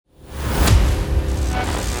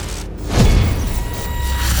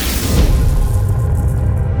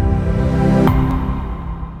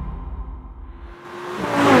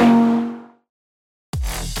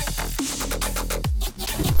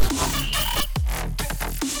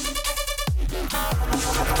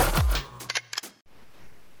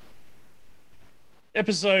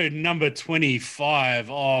Episode number 25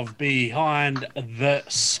 of Behind the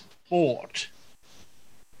Sport.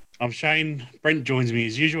 I'm Shane. Brent joins me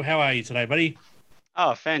as usual. How are you today, buddy?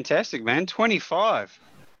 Oh, fantastic, man. 25.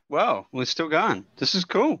 Wow, we're still going. This is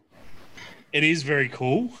cool. It is very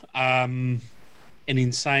cool. And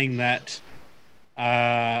in saying that,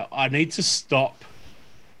 I need to stop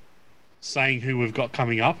saying who we've got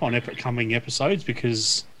coming up on coming episodes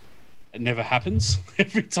because it never happens.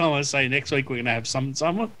 Every time I say next week we're going to have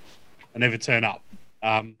someone, I never turn up.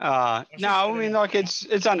 No, I mean, like,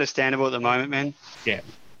 it's understandable at the moment, man. Yeah.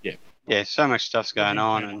 Yeah, so much stuff's going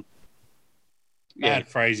on. And bad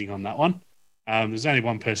phrasing on that one. There's only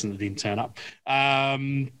one person that didn't turn up.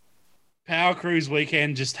 Power Cruise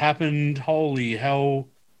weekend just happened. Holy hell.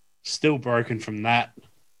 Still broken from that.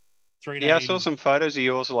 3 days. Yeah, I saw some photos of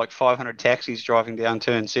yours of like 500 taxis driving down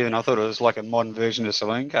turn 7. I thought it was like a modern version of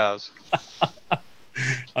saloon cars.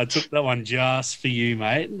 I took that one just for you,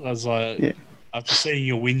 mate. I was like, after seeing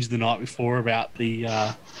your whinge the night before about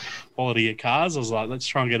the quality of cars, I was like, let's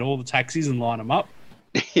try and get all the taxis and line them up.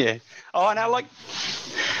 Yeah. Oh, I know, like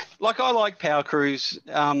I like Power Cruise.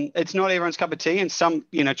 It's not everyone's cup of tea, and some,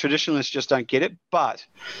 traditionalists just don't get it. But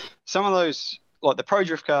some of those, like the pro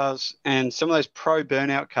drift cars and some of those pro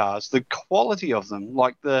burnout cars, the quality of them,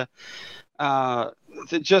 like they're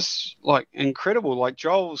just like incredible. Like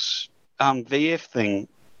Joel's VF thing,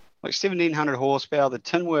 like 1,700 horsepower. The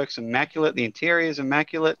tin work's immaculate. The interior's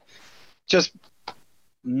immaculate. Just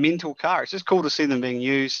mental car. It's just cool to see them being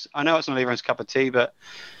used. I know it's not everyone's cup of tea, but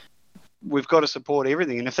we've got to support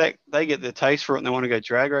everything. And if they get the taste for it and they want to go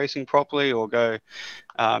drag racing properly or go,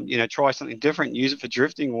 try something different, use it for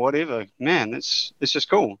drifting, whatever, man, it's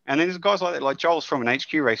just cool. And then there's guys like that, like Joel's from an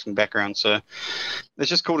HQ racing background, so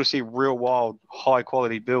it's just cool to see real wild, high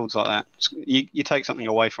quality builds like that. You take something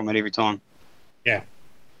away from it every time. Yeah.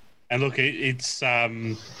 And look, it's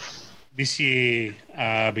this year,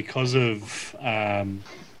 because of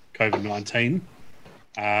COVID-19,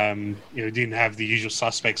 didn't have the usual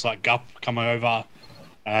suspects like Gup come over,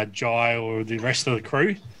 Jai or the rest of the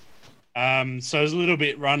crew. So it was a little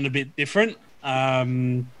bit run a bit different.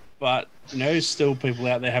 But, still people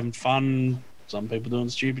out there having fun. Some people doing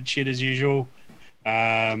stupid shit as usual.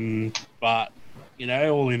 But,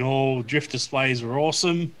 all in all, drift displays were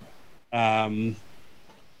awesome. It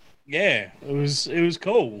was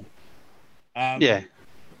cool.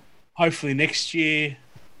 Hopefully next year,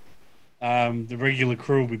 the regular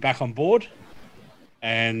crew will be back on board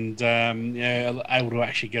and able to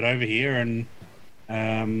actually get over here. And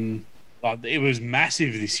it was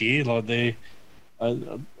massive this year.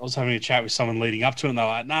 I was having a chat with someone leading up to it, and they're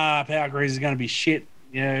like, "Nah, Power Cruise is going to be shit."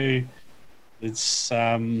 It's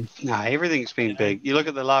everything's been big. You look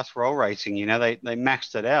at the last roll racing. They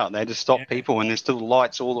maxed it out. They just stopped people, and there's still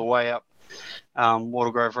lights all the way up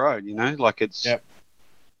Watergrove Road. Like it's. Yep.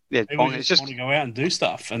 Yeah, it's just want to go out and do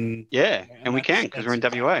stuff, and and we can because we're in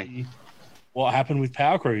WA. What happened with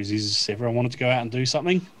Power Cruise is everyone wanted to go out and do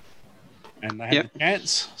something, and they had the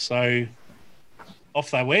chance, so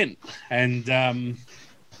off they went. And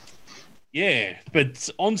but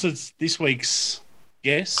on to this week's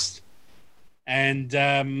guest, and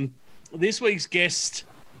this week's guest,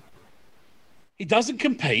 he doesn't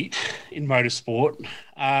compete in motorsport,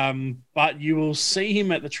 but you will see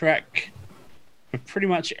him at the track for pretty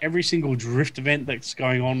much every single drift event that's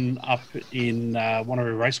going on up in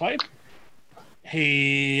Wanneroo Raceway.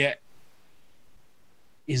 He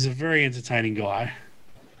is a very entertaining guy.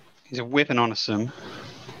 He's a weapon on a sim.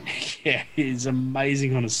 Yeah, he's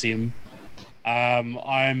amazing on a sim.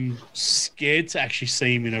 I'm scared to actually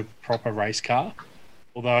see him in a proper race car,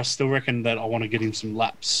 although I still reckon that I want to get him some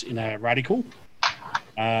laps in a Radical.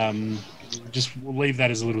 We'll leave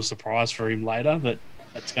that as a little surprise for him later,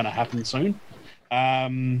 that's going to happen soon.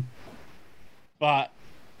 But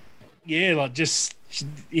yeah,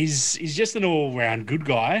 he's just an all-round good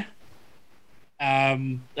guy.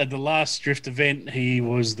 At the last drift event, he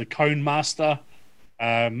was the cone master.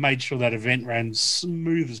 Made sure that event ran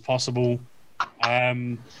smooth as possible.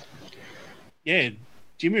 Jimmy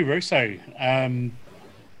Russo. I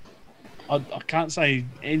can't say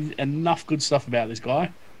enough good stuff about this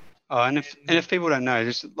guy. Oh, and if people don't know,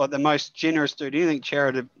 just like the most generous dude, anything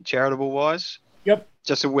charitable wise. Yep.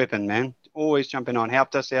 Just a weapon, man. Always jumping on.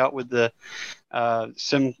 Helped us out with the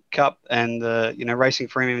Sim Cup and the Racing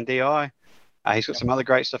Freemium DI. He's got some other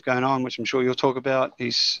great stuff going on, which I'm sure you'll talk about.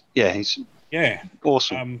 He's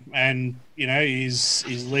awesome. And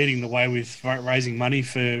he's leading the way with raising money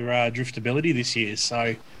for Driftability this year.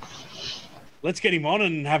 So let's get him on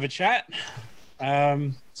and have a chat.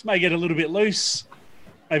 This may get a little bit loose.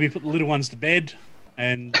 Maybe put the little ones to bed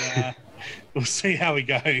and We'll see how we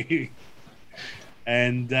go.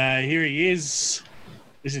 And here he is.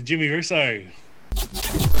 This is Jimmy Russo.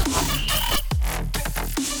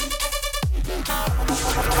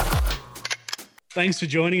 Thanks for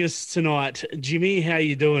joining us tonight, Jimmy. How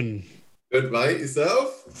you doing? Good, mate.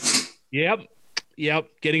 Yourself? Yep.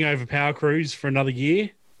 Getting over Power Cruise for another year.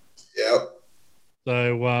 Yep.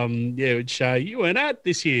 So, which you weren't at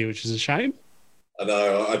this year, which is a shame. I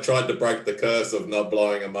know. I tried to break the curse of not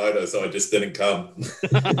blowing a motor, so I just didn't come.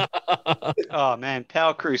 Oh, man.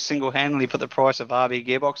 Power Crew single-handedly put the price of RB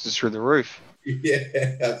gearboxes through the roof.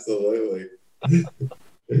 Yeah, absolutely.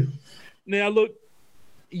 Now, look,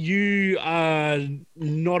 you are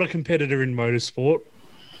not a competitor in motorsport.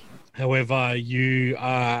 However, you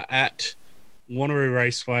are at Wanneroo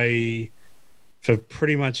Raceway for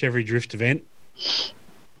pretty much every drift event.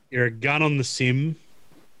 You're a gun on the sim.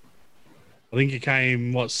 I think you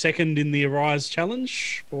came, second in the Arise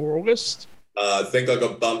Challenge for August? I think I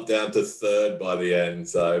got bumped down to third by the end.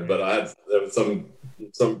 So, but there were some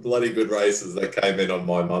bloody good races that came in on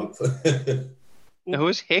my month. It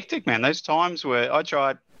was hectic, man. Those times where I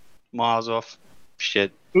tried miles off,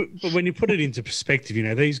 shit. But when you put it into perspective,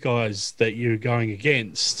 these guys that you're going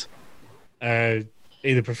against,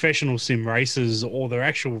 either professional sim races or they're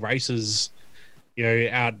actual races,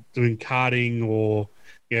 out doing karting or,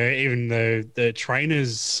 even the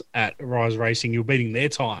trainers at Rise Racing, you're beating their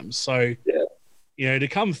times. So, to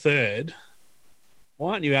come third,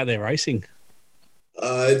 why aren't you out there racing?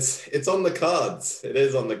 It's on the cards. It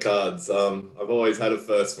is on the cards. I've always had a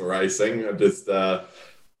first for racing. I just, I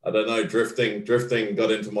don't know, drifting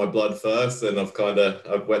got into my blood first, and I've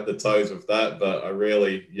wet the toes with that. But I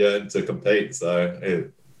really yearn to compete. So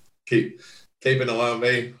keep an eye on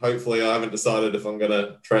me. Hopefully, I haven't decided if I'm going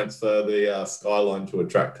to transfer the Skyline to a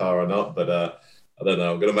track car or not. But I don't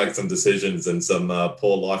know. I'm going to make some decisions and some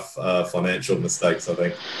poor life financial mistakes, I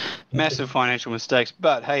think. Massive financial mistakes.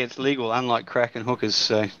 But, hey, it's legal, unlike crack and hookers,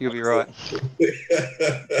 so you'll be right.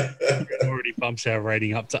 Already bumps our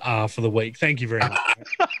rating up to R for the week. Thank you very much.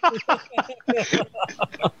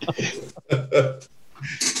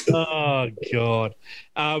 Oh, God.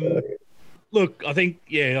 Look, I think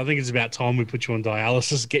it's about time we put you on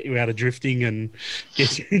dialysis, get you out of drifting and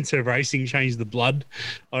get you into racing, change the blood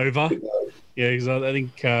over. Yeah, because I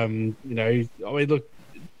think, look,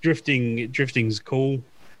 drifting's cool.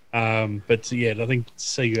 But, I think to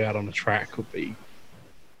see you out on the track would be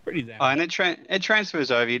pretty damn. And it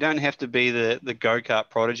transfers over. You don't have to be the go-kart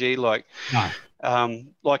prodigy. Like, no.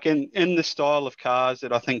 Like in the style of cars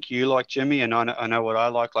that I think you like, Jimmy, and I know what I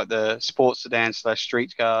like the sports sedan /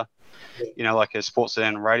 street car, like a sports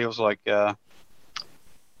sedan radials, like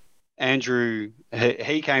Andrew,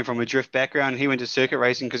 he came from a drift background. He went to circuit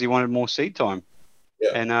racing because he wanted more seat time. Yeah.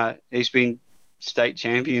 And he's been state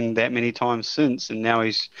champion that many times since, and now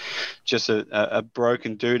he's just a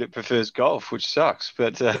broken dude that prefers golf, which sucks.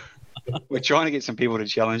 But we're trying to get some people to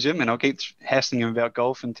challenge him, and I'll keep hassling him about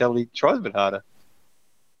golf until he tries a bit harder.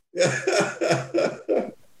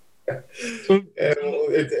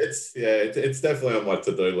 It's definitely on my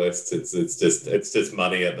to-do list. It's just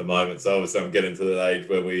money at the moment. So obviously I'm getting to the age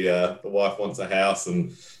where the wife wants a house,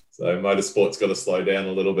 and so motorsport's got to slow down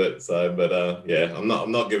a little bit. So, but I'm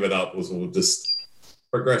not giving up. We'll just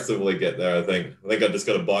progressively get there. I think I just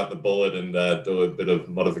got to bite the bullet and do a bit of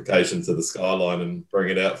modification to the Skyline and bring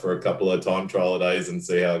it out for a couple of time trial days and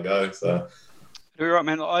see how it goes. So. You're right,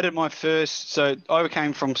 man. I did my first. So I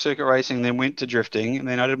came from circuit racing, then went to drifting, and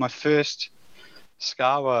then I did my first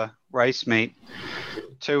Scarwa race meet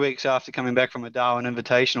 2 weeks after coming back from a Darwin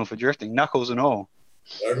Invitational for drifting, knuckles and all.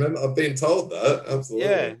 I remember. I've been told that. Absolutely.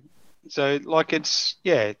 Yeah. So it's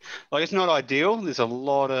not ideal. There's a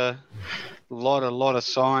lot of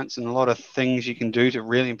science and a lot of things you can do to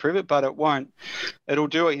really improve it, but it'll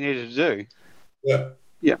do what you need it to do. Yeah.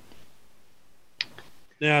 Yeah.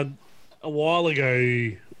 Now, a while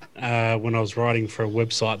ago, when I was writing for a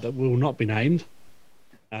website that will not be named,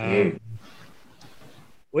 we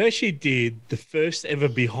actually did the first ever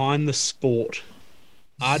Behind the Sport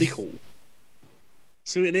article.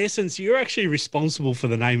 So in essence, you're actually responsible for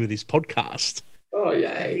the name of this podcast. Oh,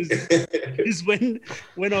 yay. Because when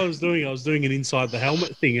I was doing an Inside the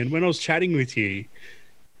Helmet thing, and when I was chatting with you,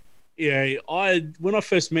 when I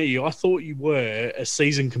first met you, I thought you were a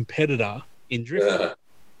seasoned competitor in drifting.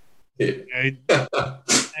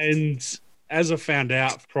 And as I found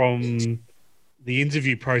out from the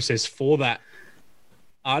interview process for that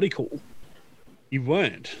article, you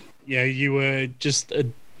weren't. You were just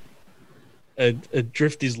a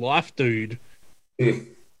drift is life dude.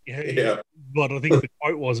 Yeah. What I think the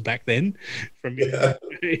quote was back then from you.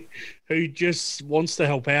 who just wants to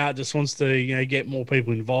help out, just wants to get more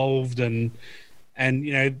people involved, and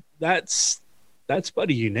that's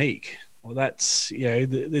bloody unique. Well, that's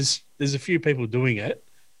there's a few people doing it,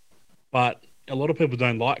 but a lot of people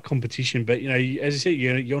don't like competition. But as you said,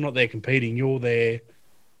 you're not there competing. You're there,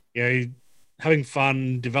 having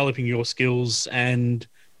fun, developing your skills, and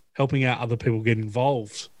helping out other people get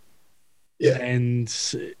involved. Yeah. And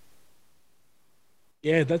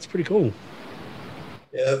that's pretty cool.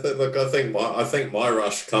 Yeah, look, I think my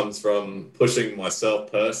rush comes from pushing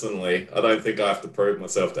myself personally. I don't think I have to prove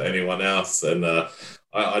myself to anyone else, and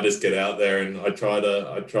I just get out there and I try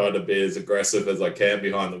to be as aggressive as I can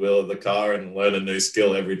behind the wheel of the car and learn a new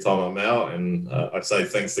skill every time I'm out. And I say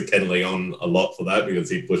thanks to Ken Leon a lot for that, because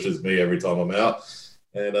he pushes me every time I'm out.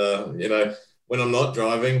 And when I'm not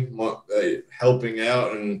driving, helping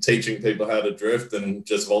out and teaching people how to drift and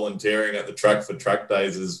just volunteering at the track for track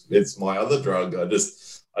days it's my other drug. I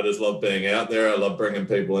just love being out there. I love bringing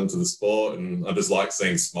people into the sport, and I just like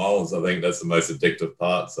seeing smiles. I think that's the most addictive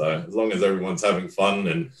part. So as long as everyone's having fun,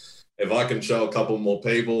 and if I can show a couple more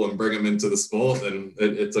people and bring them into the sport, then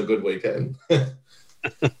it's a good weekend.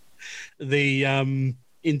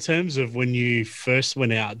 In terms of when you first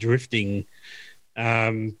went out drifting,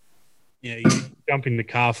 you jump in the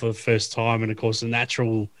car for the first time, and of course the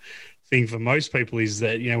natural thing for most people is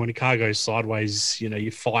that when a car goes sideways,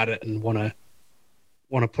 you fight it and want to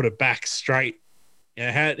put it back straight.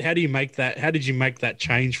 How do you make that? How did you make that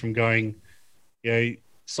change from going,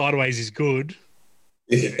 sideways is good,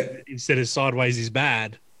 instead of sideways is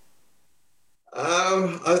bad?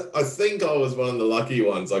 I think I was one of the lucky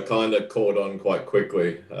ones. I kind of caught on quite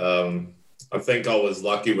quickly. I think I was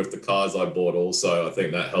lucky with the cars I bought also. I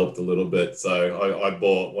think that helped a little bit. So I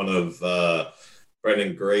bought one of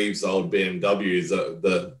Brendan Greaves' old BMWs.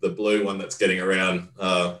 The blue one that's getting around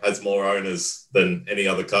has more owners than any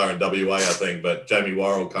other car in WA, I think. But Jamie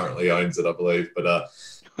Worrell currently owns it, I believe. But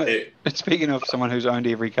speaking of someone who's owned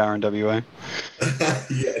every car in WA.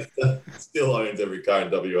 Yeah, still owns every car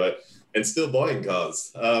in WA and still buying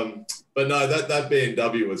cars. But no, that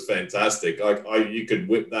BMW was fantastic. You could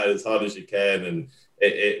whip that as hard as you can, and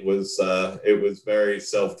it was very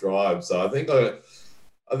self-drive. So I think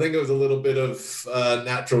it was a little bit of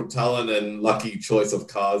natural talent and lucky choice of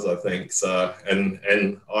cars, I think. So and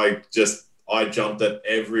I jumped at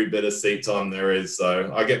every bit of seat time there is.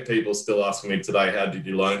 So I get people still asking me today, how did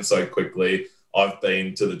you learn so quickly? I've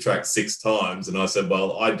been to the track 6 times, and I said,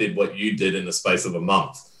 well, I did what you did in the space of a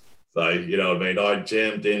month. So, you know what I mean? I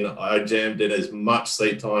jammed in as much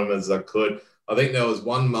seat time as I could. I think there was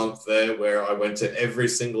 1 month there where I went to every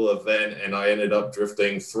single event, and I ended up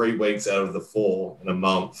drifting 3 weeks out of the 4 in a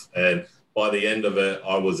month. And by the end of it,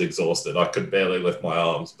 I was exhausted. I could barely lift my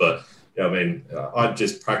arms. But, I mean, I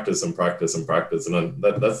just practice and practice and practice. And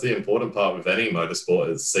that's the important part with any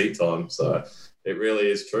motorsport is seat time. So it really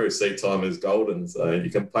is true. Seat time is golden. So you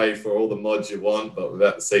can pay for all the mods you want, but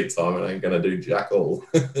without the seat time, it ain't going to do jack all.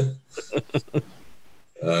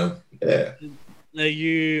 Yeah. Now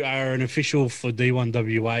you are an official for D1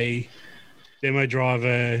 WA, demo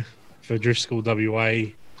driver for Drift School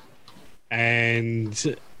WA,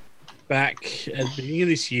 and back at the beginning of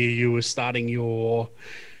this year, you were starting your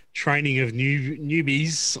training of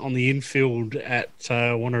newbies on the infield at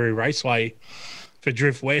Wanneroo Raceway for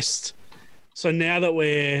Drift West. So now that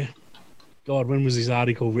when was this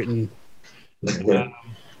article written?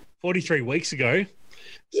 43 weeks ago.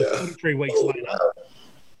 So Yeah. 43 weeks later,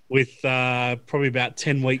 with probably about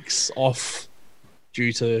 10 weeks off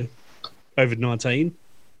due to COVID-19.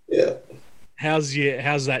 Yeah. How's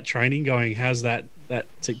that training going? How's that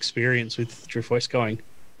experience with Drift West going?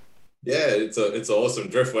 Yeah, it's awesome.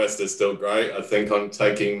 Drift West is still great. I think I'm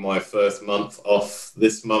taking my first month off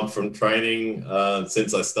this month from training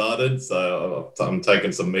since I started. So I'm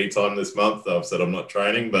taking some me time this month. I've said I'm not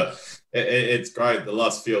training, but it's great. The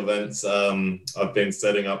last few events, I've been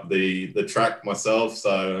setting up the track myself,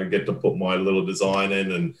 so I get to put my little design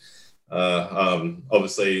in, and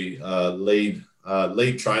obviously lead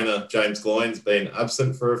trainer James Gloyn's been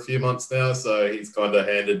absent for a few months now, so he's kind of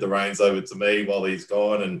handed the reins over to me while he's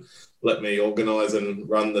gone and let me organise and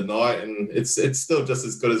run the night. And it's still just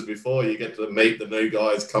as good as before. You get to meet the new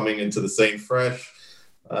guys coming into the scene fresh.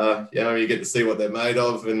 You get to see what they're made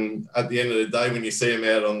of, and at the end of the day, when you see them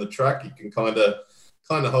out on the track, you can kind of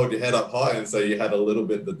hold your head up high and say you had a little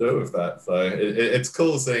bit to do with that. So it's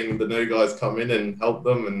cool seeing the new guys come in and help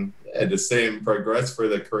them, and just see them progress through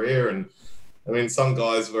their career. And I mean,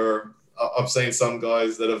 I've seen some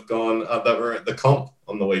guys that have gone that were at the comp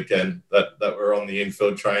on the weekend that were on the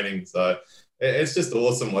infield training. So it's just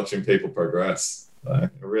awesome watching people progress. So I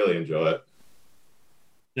really enjoy it.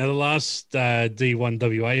 Now, the last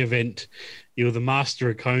D1 WA event, you were the master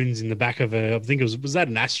of cones in the back of I think was that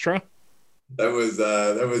an Astra? That was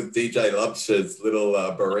DJ Lubsh's little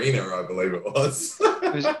Barina, I believe it was.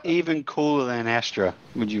 It was even cooler than Astra,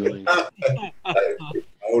 would you believe? Golden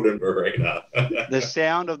Barina. The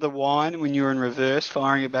sound of the wine when you were in reverse,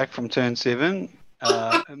 firing it back from turn 7,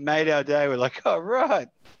 made our day. We're like, oh, right.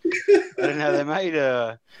 I don't know how they made,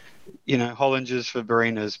 Hollingers for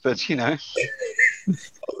Barinas, but,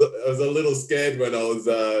 I was a little scared when I was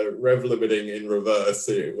rev limiting in reverse.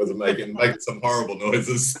 It was making some horrible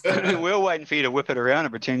noises. we're waiting for you to whip it around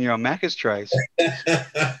and pretend you're on Macca's trays.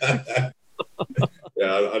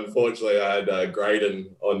 Yeah, unfortunately, I had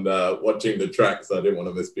Graydon on watching the track, so I didn't want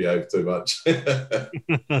to misbehave too much.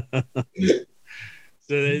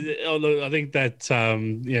 So I think that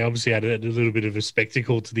obviously added a little bit of a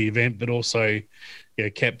spectacle to the event, but also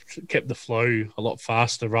kept the flow a lot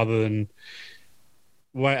faster rather than.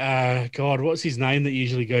 God, what's his name that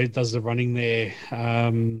usually does the running there?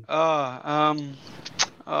 The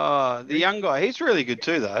young guy. He's really good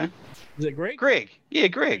too, though. Is it Greg? Greg. Yeah,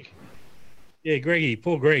 Greg. Yeah, Greggy.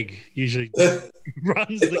 Poor Greg usually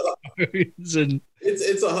runs the cones and.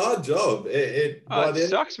 It's a hard job. It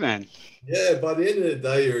sucks, man. Yeah, by the end of the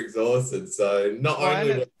day, you're exhausted. So not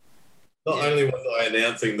only was I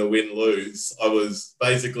announcing the win-lose, I was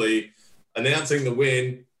basically announcing the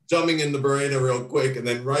win, jumping in the Barina real quick, and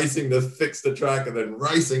then racing to fix the track, and then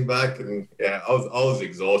racing back. And yeah, I was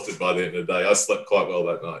exhausted by the end of the day. I slept quite well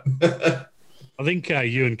that night. I think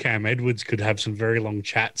you and Cam Edwards could have some very long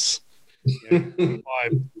chats.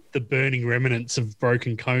 By the burning remnants of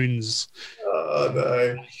broken cones. Oh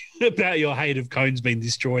no! About your hate of cones being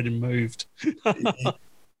destroyed and moved.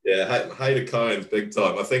 Yeah, hate of cones big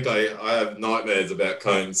time. I think I have nightmares about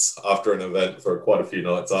cones after an event for quite a few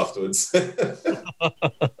nights afterwards. They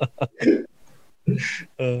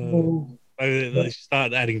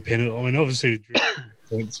start adding penalties. I mean, obviously,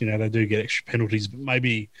 points, they do get extra penalties, but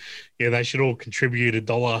maybe, they should all contribute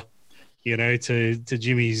 $1, to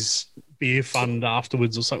Jimmy's beer fund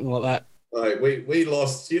afterwards or something like that. Right, we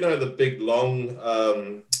lost, the big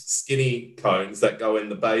long skinny cones that go in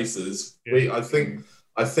the bases. Yeah.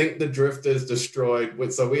 I think the drifters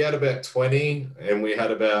destroyed. So we had about 20, and we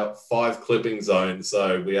had about 5 clipping zones.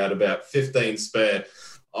 So we had about 15 spare.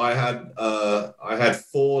 I had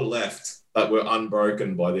 4 left that were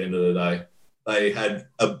unbroken by the end of the day. They had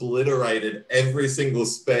obliterated every single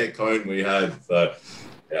spare cone we had. So.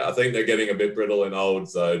 Yeah, I think they're getting a bit brittle and old,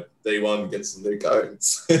 so D1 gets some new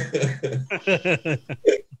cones.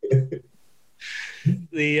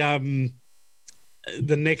 The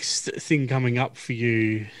next thing coming up for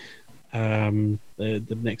you, the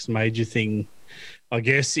next major thing, I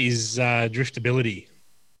guess, is driftability.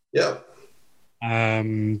 Yeah.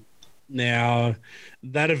 Now,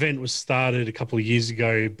 that event was started a couple of years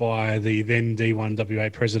ago by the then D1 WA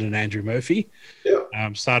president, Andrew Murphy.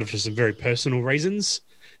 Yeah. Started for some very personal reasons.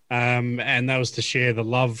 And that was to share the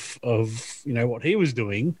love of, what he was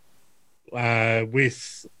doing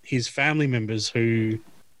with his family members who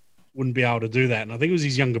wouldn't be able to do that. And I think it was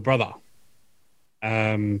his younger brother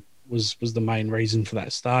was the main reason for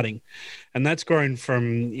that starting. And that's grown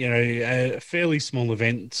from, a fairly small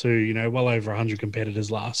event to, well over 100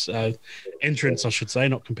 competitors entrants, I should say,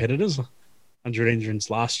 not competitors, 100 entrants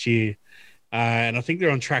last year. And I think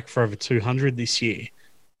they're on track for over 200 this year.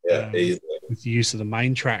 Yeah, easily. With the use of the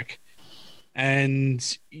main track.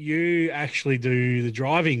 And you actually do the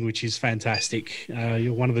driving, which is fantastic.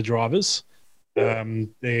 You're one of the drivers.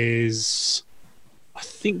 There's, I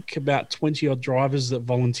think, about 20 odd drivers that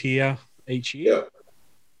volunteer each year.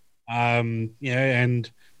 Yeah.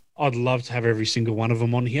 And I'd love to have every single one of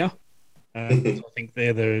them on here. I think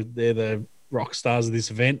they're the rock stars of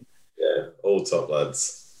this event. Yeah, all top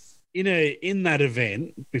lads. In that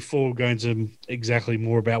event, before going to exactly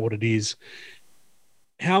more about what it is,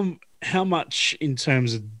 how much in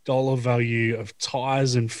terms of dollar value of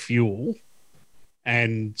tires and fuel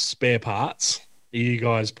and spare parts are you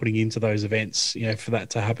guys putting into those events, for that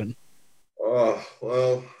to happen? Oh,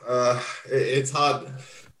 well, it's hard.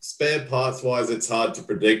 Spare parts wise, it's hard to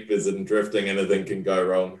predict because in drifting, anything can go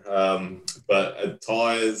wrong. But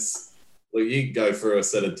tires. Well, you can go through a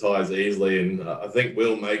set of tyres easily, and I think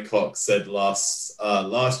Will Maycock said last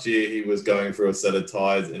year he was going through a set of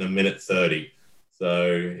tyres in 1:30.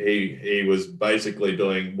 So he was basically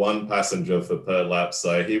doing one passenger per lap.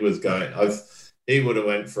 So he was going. He would have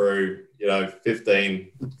went through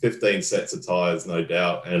 15 sets of tyres, no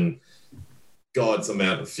doubt, and God's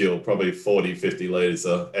amount of fuel, probably 40, 50 litres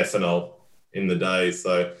of ethanol in the day.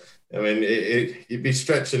 So I mean, you'd be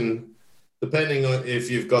stretching depending on if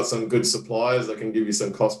you've got some good suppliers that can give you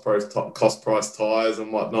some cost price tires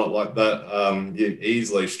and whatnot like that, you're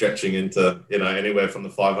easily stretching into, anywhere from the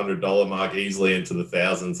 $500 mark easily into the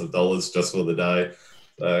thousands of dollars just for the day.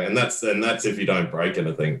 And that's if you don't break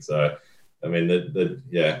anything. So, I mean,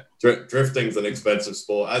 drifting's an expensive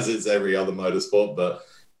sport, as is every other motorsport, but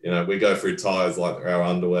we go through tires like our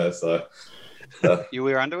underwear. So, you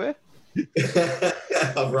wear underwear?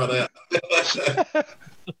 I've run out.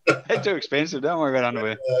 They're too expensive. Don't worry about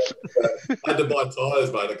underwear. I had to buy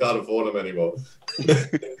tires, mate. I can't afford them anymore.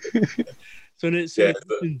 So in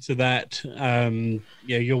addition to that,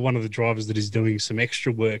 you're one of the drivers that is doing some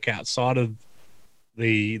extra work outside of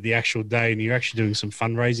the actual day, and you're actually doing some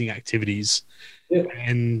fundraising activities. Yeah.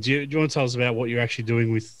 And do you want to tell us about what you're actually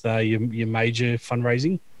doing with your major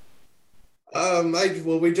fundraising?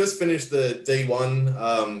 Well, we just finished the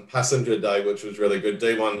D1 passenger day, which was really good.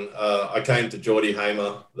 D1, I came to Geordie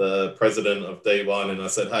Hamer, the president of D1, and I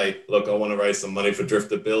said, hey, look, I want to raise some money for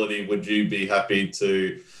Driftability. Would you be happy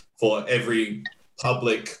for every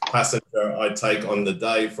public passenger I take on the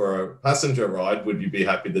day for a passenger ride, would you be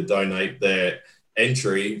happy to donate their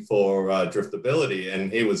entry for Driftability?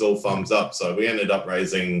 And he was all thumbs up. So we ended up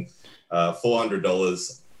raising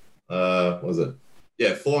 $400. Was it?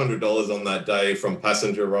 Yeah, $400 on that day from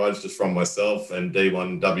passenger rides, just from myself, and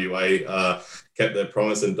D1 WA kept their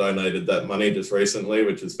promise and donated that money just recently,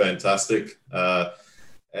 which is fantastic.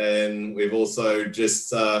 And we've also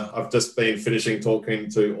I've just been finishing talking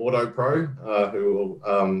to AutoPro, who we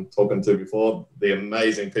were talking to before, the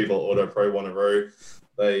amazing people at AutoPro Wanneroo.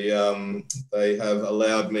 They have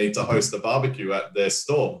allowed me to host a barbecue at their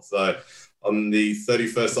store. So on the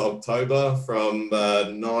 31st of October from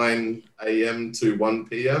 9 a.m. to 1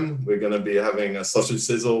 p.m., we're going to be having a sausage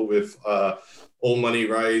sizzle with all money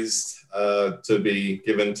raised to be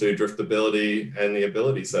given to Driftability and the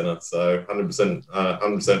Ability Centre. So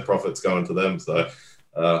 100% profits going to them. So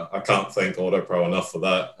I can't thank AutoPro enough for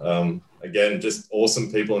that. Again, just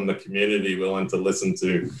awesome people in the community willing to listen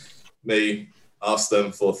to me ask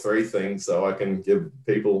them for three things so I can give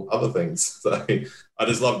people other things. So I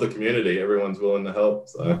just love the community. Everyone's willing to help.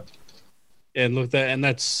 So and look,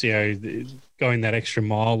 that's going that extra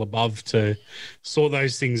mile above to sort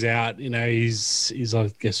those things out. Is I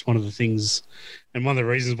guess one of the things, and one of the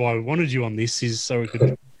reasons why we wanted you on this is so we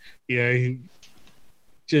could,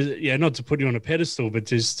 not to put you on a pedestal, but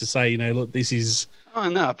just to say, look, this is. Oh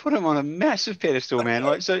no! Put him on a massive pedestal, man.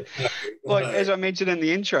 As I mentioned in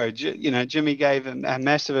the intro, Jimmy gave a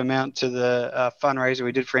massive amount to the fundraiser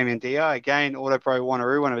we did for MNDI. Again, AutoPro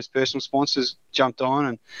Wanneroo, one of his personal sponsors, jumped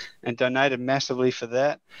on and donated massively for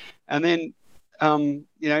that. And then,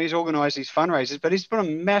 he's organised these fundraisers, but he's put a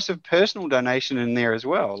massive personal donation in there as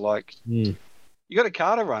well. You got a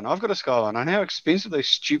car to run. I've got a Skyline. I know how expensive those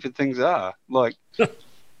stupid things are.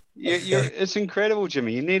 It's incredible,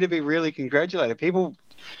 Jimmy. You need to be really congratulated.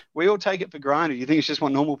 We all take it for granted. You think it's just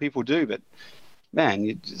what normal people do, but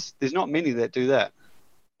man, there's not many that do that.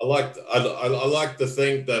 I like to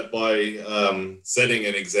think that by setting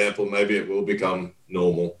an example, maybe it will become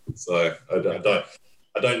normal. So I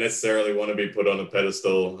don't necessarily want to be put on a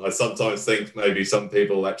pedestal. I sometimes think maybe some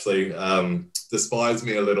people actually despise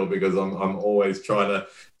me a little because I'm always trying to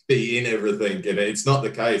be in everything, and it's not the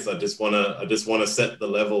case. I just want to set the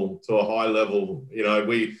level to a high level.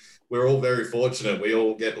 We're all very fortunate. We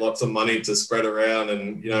all get lots of money to spread around,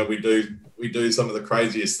 and we do some of the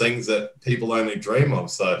craziest things that people only dream of.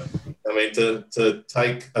 So I mean, to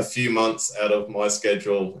take a few months out of my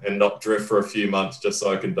schedule and not drift for a few months just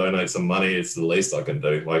so I can donate some money, it's the least I can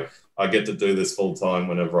do. I get to do this full time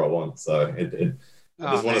whenever I want. So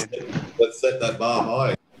let's set that bar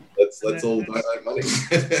high. Let's all donate money.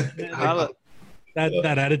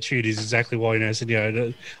 That attitude is exactly why I said,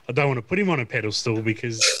 I don't want to put him on a pedestal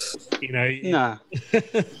because, No.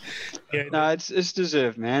 No, it's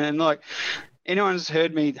deserved, man. And anyone's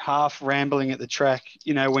heard me half rambling at the track,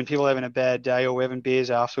 when people are having a bad day or we're having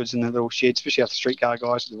beers afterwards in the little shed, especially after streetcar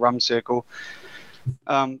guys with the rum circle.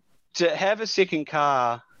 To have a second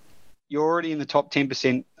car, you're already in the top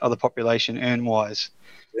 10% of the population earn-wise.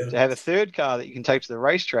 Yeah. To have a third car that you can take to the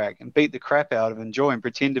racetrack and beat the crap out of, enjoy, and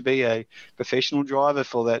pretend to be a professional driver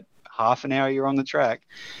for that half an hour you're on the track,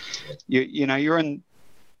 you're in.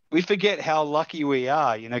 We forget how lucky we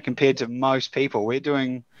are, compared to most people. We're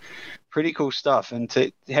doing pretty cool stuff, and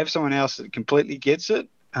to have someone else that completely gets it,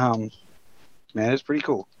 man, it's pretty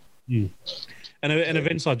cool. Mm. And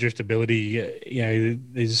events like Driftability,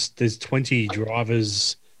 there's 20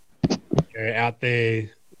 drivers out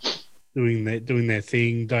there doing their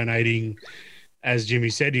thing, donating, as Jimmy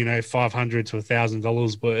said, $500 to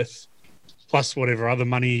 $1,000 worth plus whatever other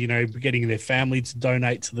money, getting their family to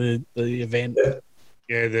donate to the event.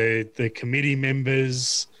 Yeah. The committee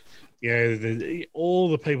members, all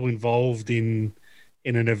the people involved in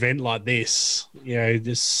an event like this.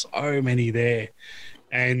 There's so many there,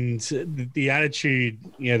 and the attitude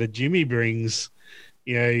that Jimmy brings,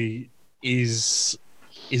 is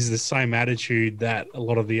the same attitude that a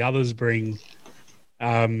lot of the others bring,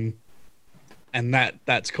 and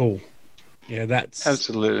that's cool. That's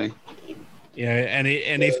Absolutely. and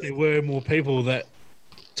if there were more people that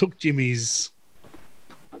took Jimmy's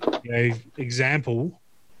example,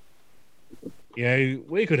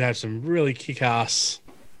 we could have some really kick-ass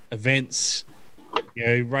events,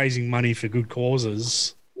 raising money for good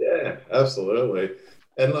causes. Yeah, absolutely.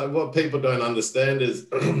 And like what people don't understand is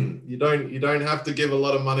you don't have to give a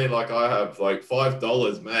lot of money like I have. Like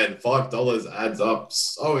 $5, man, $5 adds up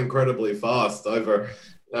so incredibly fast over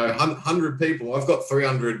 100 people. I've got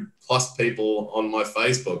 300 plus people on my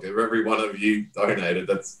Facebook. If every one of you donated,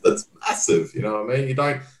 that's massive. You know what I mean? You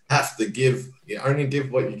don't have to give. You only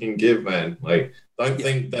give what you can give, man. Like, don't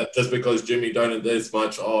think that just because Jimmy donated this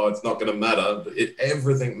much, it's not going to matter.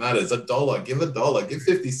 Everything matters. $1, give $1, give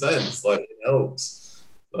 50 cents. Like, it helps.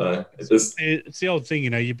 So it's the old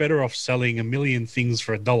thing, you're better off selling a million things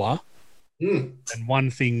for $1 than one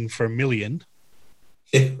thing for $1 million.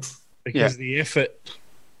 Yeah. Because the effort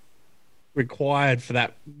required for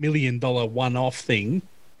that $1 million one-off thing,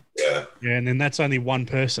 and then that's only one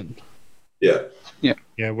person. Yeah.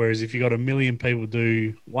 Whereas if you got 1 million people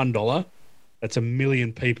do $1, that's 1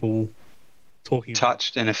 million people talking,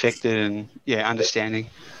 touched and affected, and understanding.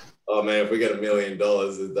 Oh man, if we get $1 million,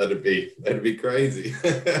 that'd be crazy.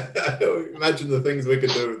 Imagine the things we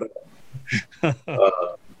could do with that.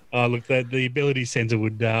 Look, the Ability Centre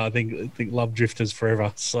would, I think, love drifters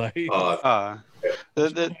forever. So they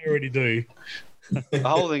already do. The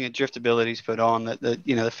whole thing at Driftability's put on that they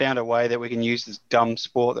found a way that we can use this dumb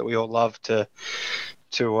sport that we all love to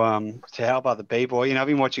help other people. I've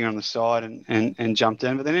been watching it on the side and jumped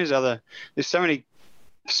in, but then there's so many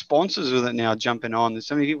sponsors with it now jumping on. There's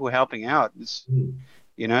so many people helping out. It's,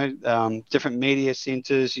 different media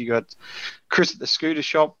centers. You got Chris at the scooter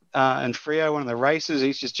shop and Frio, one of the racers.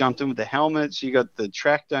 He's just jumped in with the helmets. You got the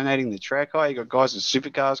track donating the track hire. You got guys with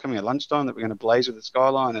supercars coming at lunchtime that we're going to blaze with the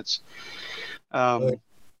skyline. It's,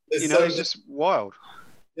 it's just wild.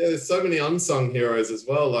 Yeah, there's so many unsung heroes as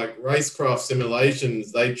well. Like Racecraft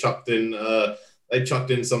Simulations, they chucked in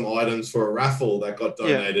some items for a raffle that got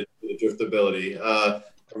donated to the Driftability.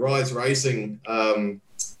 Rise Racing,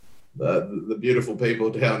 the beautiful people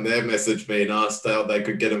down there messaged me and asked how they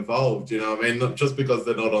could get involved. You know what I mean? Not just because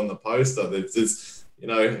they're not on the poster. It's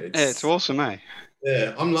awesome, eh?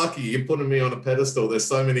 Yeah, I'm lucky. You're putting me on a pedestal. There's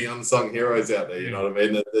so many unsung heroes out there. You know what I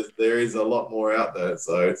mean? There is a lot more out there.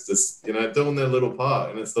 So it's just doing their little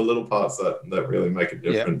part, and it's the little parts that really make a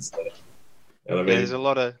difference. Yeah. You know what I mean? There's a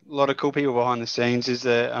lot of cool people behind the scenes. Is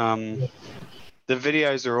the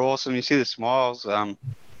videos are awesome. You see the smiles.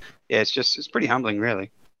 It's pretty humbling,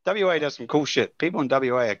 really. WA does some cool shit. People in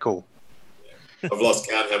WA are cool. I've lost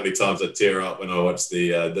count how many times I tear up when I watch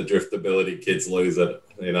the Driftability kids lose it.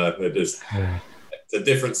 They're just it's a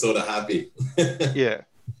different sort of happy. Yeah,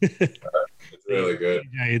 it's really good.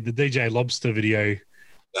 The DJ Lobster video.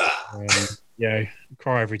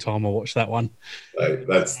 Cry every time I watch that one.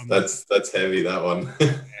 That's heavy, that one.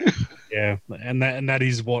 Yeah, and that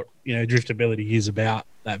is what Driftability is about.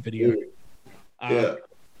 That video.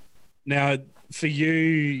 Now, for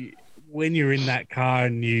you, when you're in that car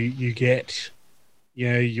and you get,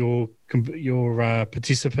 your first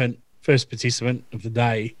participant of the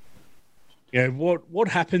day, what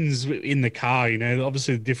happens in the car?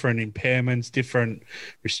 Obviously different impairments, different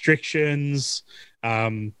restrictions.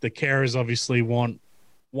 The carers obviously want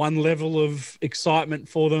one level of excitement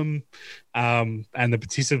for them, and the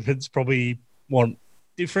participants probably want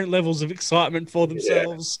different levels of excitement for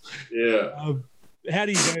themselves. Yeah. How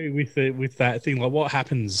do you go with that thing? Like, what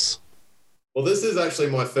happens? Well, this is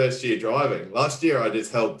actually my first year driving. Last year I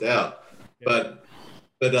just helped out, but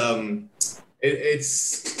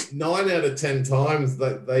it's 9 out of 10 times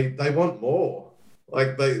that they want more.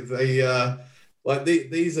 Like these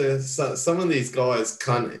are some of these guys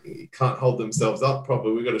can't hold themselves up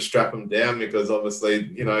properly. We've got to strap them down because obviously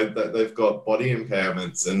that they've got body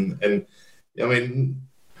impairments and I mean.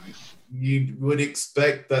 You would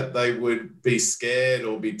expect that they would be scared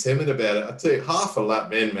or be timid about it. I tell you, half a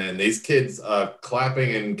lap in, man, these kids are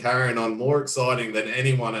clapping and carrying on, more exciting than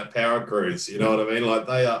anyone at Power Cruise. You know what I mean? Like,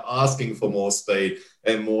 they are asking for more speed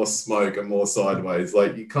and more smoke and more sideways.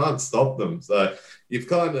 Like, you can't stop them. So we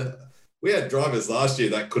had drivers last year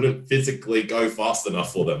that couldn't physically go fast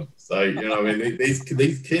enough for them. So I mean,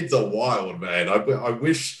 these kids are wild, man. I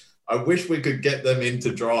wish we could get them in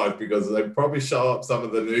to drive because they probably show up some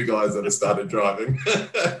of the new guys that have started driving.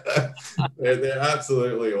 they're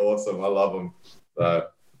absolutely awesome. I love them. So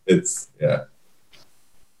yeah.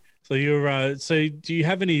 So so do you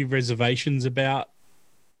have any reservations about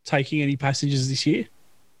taking any passengers this year?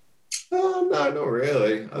 No, not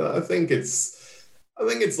really. I think it's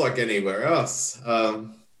like anywhere else.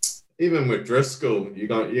 Even with Driscoll, you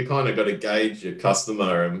kind of got to gauge your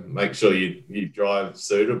customer and make sure you drive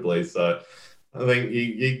suitably. So I think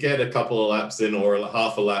you get a couple of laps in or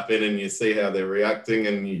half a lap in, and you see how they're reacting,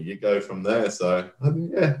 and you go from there. So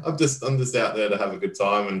yeah, I'm just out there to have a good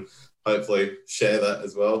time and hopefully share that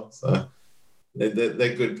as well. So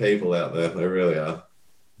they're good people out there. They really are.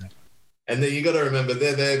 And then you got to remember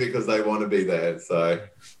they're there because they want to be there. So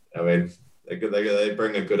I mean, they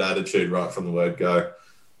bring a good attitude right from the word go.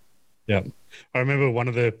 Yeah. I remember one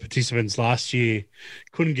of the participants last year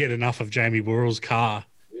couldn't get enough of Jamie Burrell's car.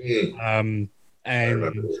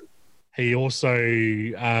 And he also,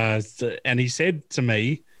 and he said to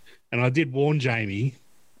me, and I did warn Jamie,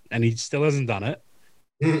 and he still hasn't done it,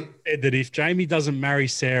 said that if Jamie doesn't marry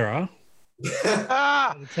Sarah,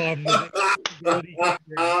 by the time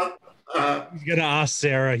he's going to ask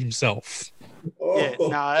Sarah himself. Yeah,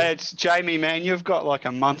 no, it's Jamie, man. You've got like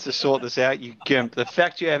a month to sort this out, you gimp. The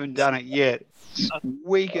fact you haven't done it yet,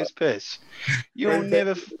 weak as piss. You'll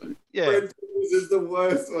never. This is the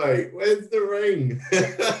worst, mate. Where's the ring?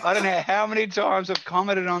 I don't know how many times I've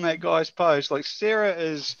commented on that guy's post. Like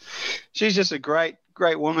Sarah she's just a great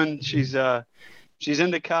woman. She's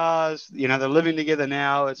into cars. They're living together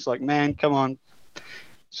now. It's like, man, come on,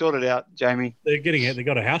 sort it out, Jamie. They're getting it. They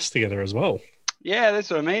got a house together as well. Yeah, that's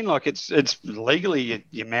what I mean. Like it's legally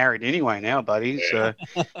you're married anyway now, buddy. Yeah.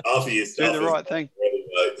 So after you do the right thing.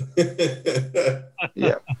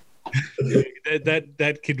 Yeah.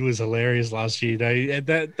 That kid was hilarious last year.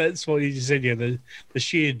 That's what you said. Yeah, the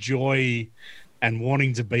sheer joy and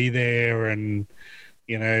wanting to be there, and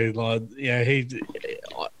he at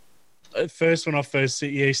first when I first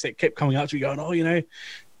he kept coming up to me going,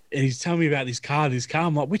 and he's telling me about this car.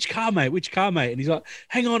 I'm like, which car, mate? And he's like,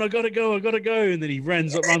 hang on, I gotta go. And then he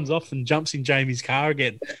runs off and jumps in Jamie's car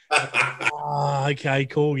again. Okay,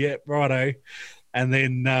 cool. Yep, righto. And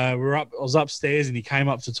then I was upstairs, and he came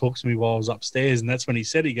up to talk to me while I was upstairs, and that's when he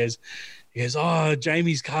said, he goes, oh,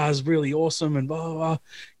 Jamie's car is really awesome, and blah, blah,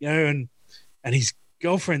 blah, and his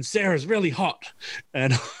girlfriend Sarah's really hot.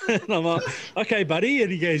 And I'm like, okay, buddy.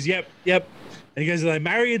 And he goes, yep. And he goes, are they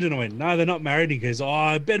married? And I went, no, they're not married. And he goes,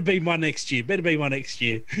 oh, better be one next year. What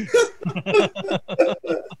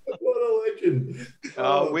a legend.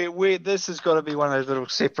 This has got to be one of those little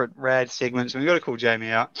separate rad segments. We've got to call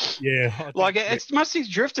Jamie out. Yeah. It's must be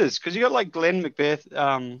drifters, because you got like Glenn Macbeth.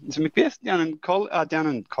 Is it Macbeth down in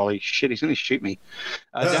Collie? Shit, he's going to shoot me.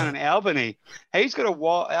 Down in Albany. He's got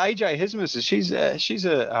AJ, his missus. She's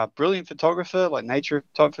a brilliant photographer, like nature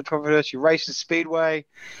type photographer. She races speedway.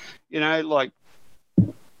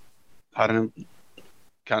 I don't know,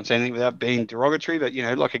 can't say anything without being derogatory, but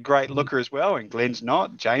like a great looker as well. And Glenn's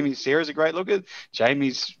not. Sarah's a great looker.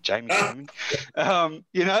 Jamie's Jamie.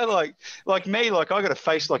 Like me, like I got a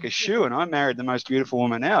face like a shoe, and I married the most beautiful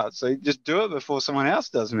woman out. So just do it before someone else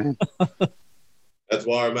does, man. That's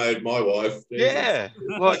why I married my wife. Jesus. Yeah,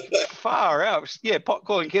 like far out. Yeah, pot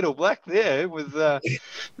calling kettle black there with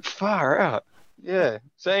far out. Yeah.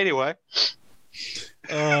 So anyway.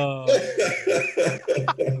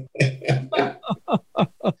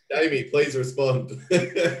 Jamie, please respond.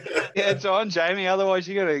 Yeah, it's on, Jamie. Otherwise,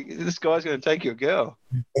 this guy's gonna take your girl.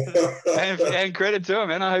 and credit to him,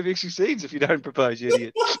 man. I hope he succeeds if you don't propose, you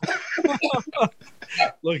idiot.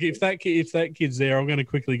 Look, if that kid's there, I'm going to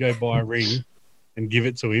quickly go buy a ring and give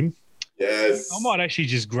it to him. Yes. I might actually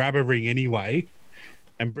just grab a ring anyway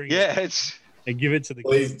and bring it and give it to the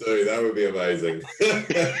Please do. That would be amazing.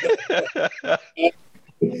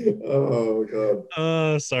 Oh,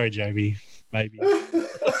 God. Sorry, Jamie. Maybe.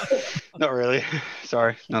 Not really.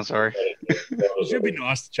 Sorry. Not sorry. It should be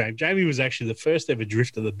nice to Jamie. Jamie was actually the first ever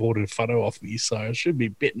drifter that bought a photo off me, so it should be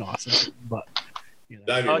a bit nicer. But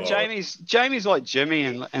Jamie's like Jimmy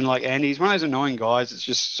and like Andy. He's one of those annoying guys that's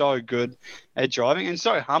just so good at driving and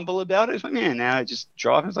so humble about it. It's like, man, now just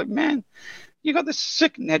driving. It's like, man, you got this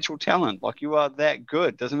sick natural talent. Like, you are that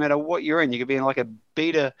good. Doesn't matter what you're in. You could be in like a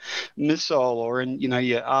Beta missile or in,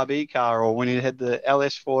 your RB car, or when you had the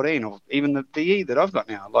LS14 or even the VE that I've got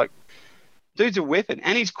now. Like, dude's a weapon,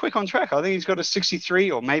 and he's quick on track. I think he's got a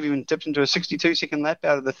 63 or maybe even tipped into a 62-second lap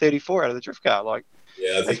out of the 34 out of the drift car. Like,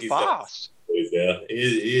 yeah, I think he's fast. Yeah,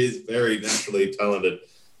 he is very naturally talented.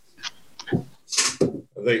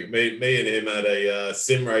 I think me and him had a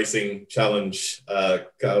sim racing challenge. Like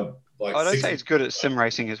I don't say he's good at sim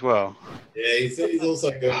racing as well. Yeah, he's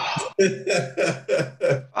also good.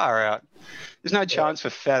 Far out. There's no chance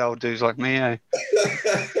for fat old dudes like me, eh?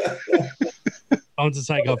 Time to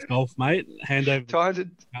take off golf, mate. Hand over. Time to,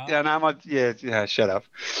 yeah, no, yeah, shut up.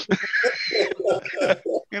 I'm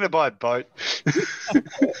going to buy a boat.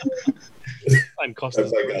 Same cost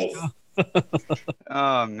as golf.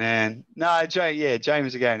 Oh, man. No,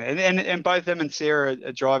 James again. And both them and Sarah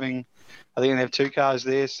are driving. I think they have 2 cars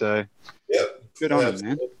there, so yep. Good on them,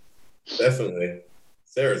 man. Definitely.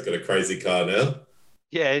 Sarah's got a crazy car now.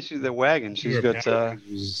 Yeah, she's the wagon. She's got.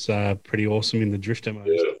 Was pretty awesome in the drifter mode.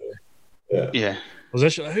 Yeah. I was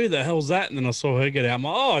actually, who the hell's that? And then I saw her get out. I'm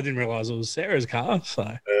like, I didn't realize it was Sarah's car.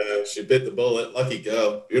 So she bit the bullet. Lucky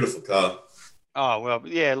girl. Beautiful car. Oh well,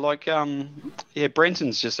 yeah. Like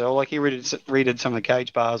Brenton's just like he redid some of the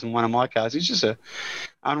cage bars in one of my cars. He's just a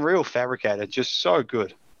unreal fabricator. Just so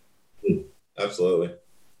good. Absolutely.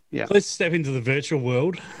 Yeah. So let's step into the virtual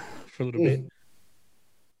world for a little bit.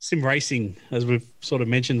 Sim racing, as we've sort of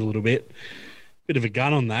mentioned a little bit. Bit of a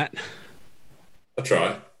gun on that. I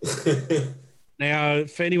try. Now,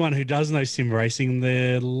 for anyone who does know sim racing,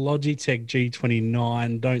 the Logitech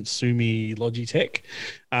G29, don't sue me, Logitech,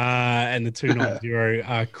 and the 290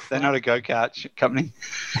 are crap. They're not a go-kart company.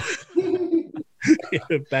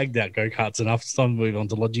 Bagged out go-karts enough. It's time to move on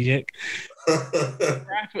to Logitech.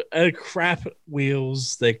 Crap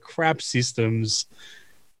wheels, they're crap systems,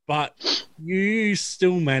 but you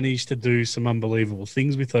still managed to do some unbelievable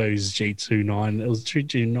things with those G29. It was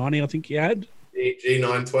G90, I think you had.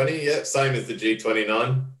 G920, yeah, same as the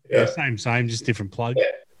G29. Yeah, same, just different plug.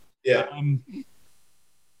 Yeah.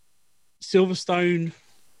 Silverstone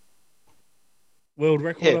world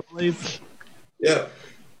record, I believe. Yeah.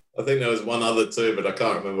 I think there was one other too, but I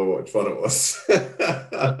can't remember which one it was.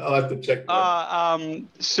 I'll have to check.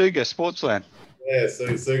 Suga Sportsland. Yeah, so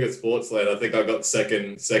Suga Sportsland. I think I got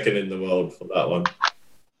second in the world for that one.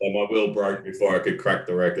 So my wheel broke before I could crack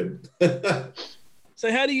the record.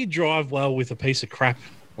 So how do you drive well with a piece of crap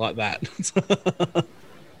like that?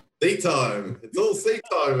 Seat time. It's all seat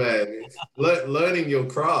time, man. Learning your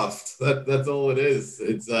craft. That's all it is.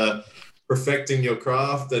 It's perfecting your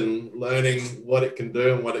craft and learning what it can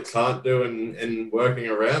do and what it can't do and working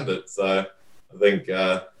around it. So I think,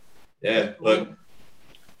 look.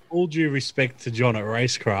 All due respect to John at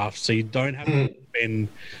Racecraft, so you don't have to spend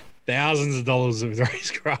thousands of dollars with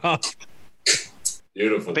Racecraft.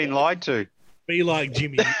 Beautiful. Been lied to. Be like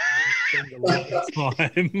Jimmy. Spend a lot of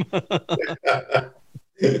time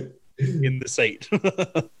in the seat. For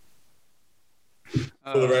the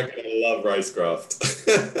record, I love Racecraft.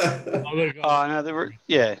 No, they were,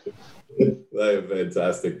 yeah. They are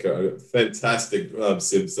fantastic sim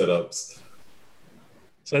setups.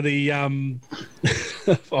 So the I've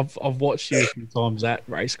watched you a few times at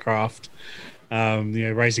Racecraft,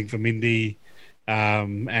 racing for Mindy,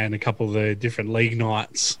 and a couple of the different league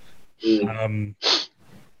nights.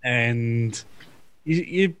 And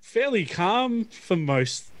you're fairly calm for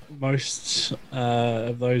most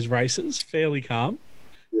of those races. Fairly calm.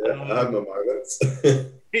 Yeah, I have my moments.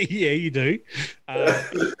 Yeah, you do.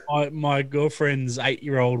 My girlfriend's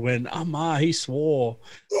 8-year-old went, "Oh, Ma, he swore."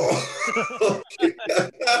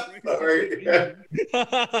 Sorry.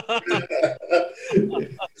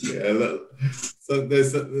 So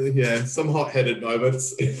there's some hot-headed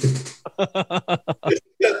moments.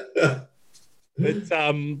 But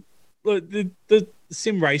look, the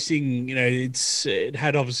sim racing, it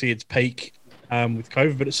had obviously its peak with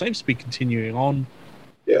COVID, but it seems to be continuing on.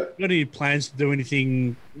 Yeah. Got any plans to do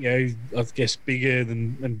anything, I guess, bigger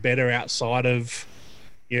and better outside of,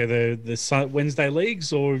 the Wednesday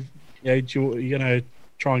leagues, or you're going to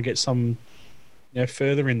try and get some,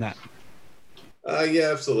 further in that?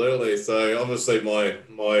 Yeah, absolutely. So obviously my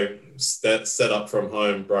setup from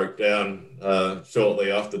home broke down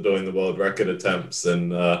shortly after doing the world record attempts,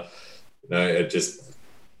 and it just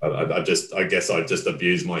I guess I just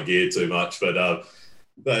abused my gear too much, but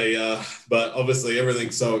obviously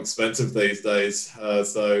everything's so expensive these days.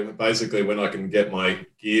 So basically, when I can get my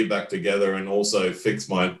gear back together and also fix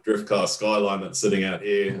my drift car Skyline that's sitting out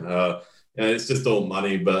here, it's just all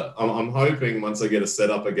money. But I'm hoping once I get a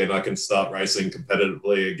setup again, I can start racing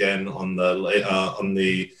competitively again on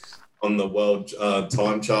the world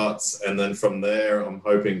time charts, and then from there, I'm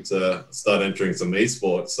hoping to start entering some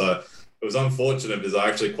esports. So it was unfortunate because I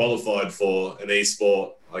actually qualified for an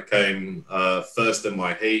esport. I came first in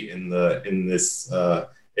my heat in this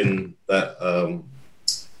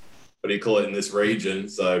region.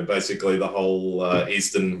 So basically the whole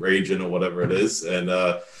eastern region or whatever it is, and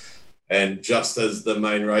And just as the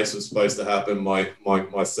main race was supposed to happen, my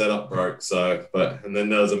setup broke. And then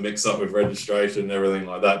there was a mix up with registration and everything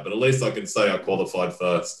like that. But at least I can say I qualified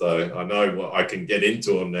first. So I know what I can get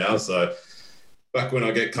into them now. So back when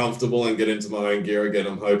I get comfortable and get into my own gear again,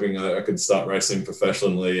 I'm hoping I could start racing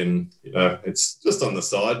professionally. And, it's just on the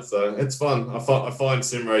side. So it's fun. I find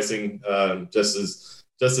sim racing just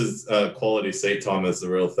as quality seat time as the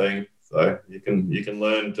real thing. So you can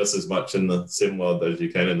learn just as much in the sim world as you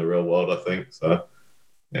can in the real world, I think. So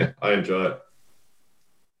yeah, I enjoy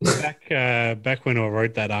it. Back when I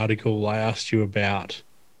wrote that article, I asked you about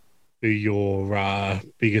who your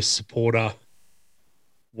biggest supporter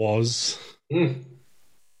was. Mm.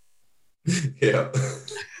 Yeah.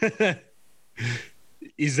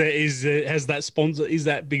 Is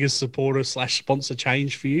that biggest supporter / sponsor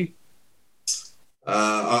changed for you?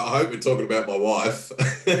 I hope you're talking about my wife.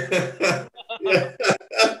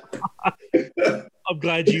 I'm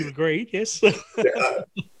glad you agreed. Yes. Yeah.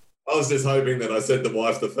 I was just hoping that I said the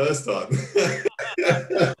wife the first time.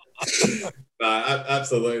 No,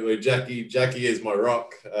 absolutely. Jackie is my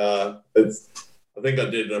rock. I think I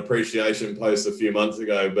did an appreciation post a few months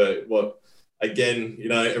ago, but again,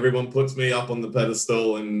 everyone puts me up on the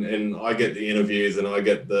pedestal and I get the interviews and I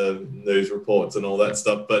get the news reports and all that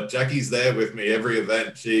stuff. But Jackie's there with me every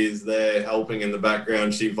event. She's there helping in the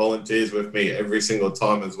background. She volunteers with me every single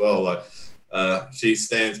time as well. She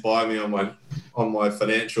stands by me on my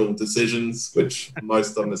financial decisions, which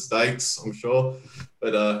most are mistakes, I'm sure.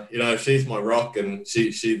 But she's my rock, and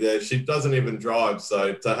she doesn't even drive.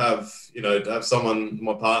 So to have someone,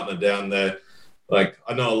 my partner down there. Like,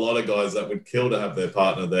 I know a lot of guys that would kill to have their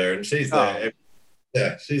partner there, and she's there.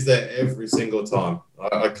 She's there every single time.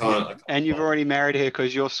 I can't. And you've already married her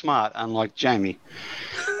because you're smart, unlike Jamie.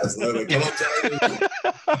 Absolutely. Come on, Jamie.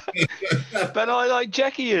 But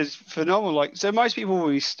Jackie is phenomenal. So most people will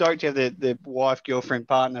be stoked to have their wife, girlfriend,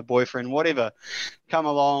 partner, boyfriend, whatever, come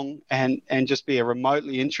along and just be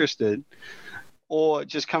remotely interested, or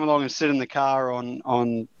just come along and sit in the car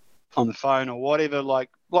on the phone or whatever, like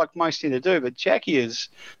most tend to do. But Jackie is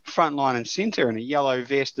front line and centre in a yellow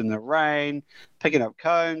vest in the rain, picking up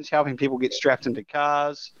cones, helping people get strapped into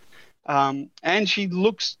cars. And she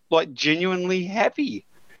looks like genuinely happy.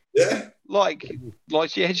 Yeah.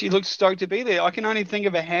 She looks stoked to be there. I can only think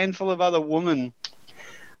of a handful of other women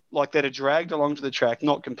like that are dragged along to the track,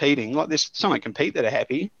 not competing. Like, there's some that compete that are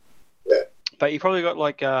happy. Yeah. But you probably got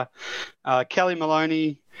Kelly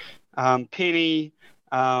Maloney, Penny,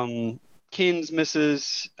 Ken's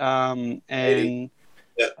missus, and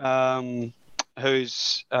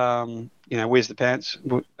who's wears the pants,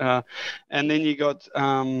 and then you got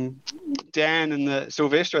Dan and the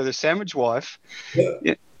Silvestro, the sandwich wife.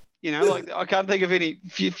 Yeah. I can't think of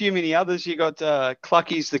few many others. You got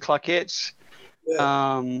Cluckies, the Cluckettes.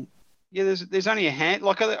 Yeah. There's only a hand.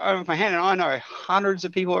 Like, over my hand, and I know hundreds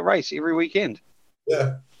of people at race every weekend.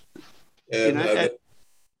 Yeah.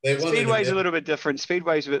 Speedway's a little bit different.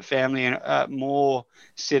 Speedway's a bit family and more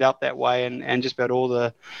set up that way, and just about all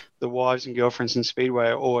the wives and girlfriends in Speedway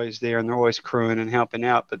are always there, and they're always crewing and helping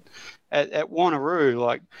out. But at Wanneroo,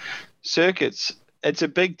 like circuits, it's a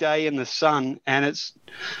big day in the sun, and it's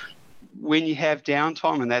when you have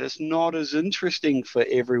downtime and that, it's not as interesting for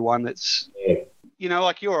everyone. It's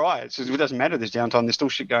like you or I. It doesn't matter. There's downtime. There's still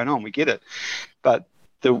shit going on. We get it. But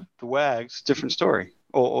the wags, different story,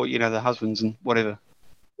 or the husbands and whatever.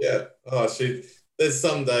 Yeah. There's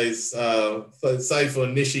some days, say for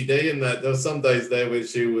Nishi D, and that there were some days there where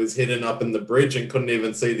she was hidden up in the bridge and couldn't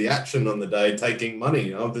even see the action on the day, taking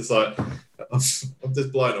money. I'm just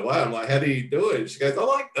blown away. I'm like, how do you do it? She goes, I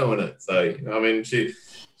like doing it. So, I mean,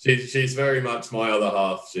 she's very much my other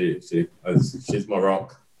half. She's my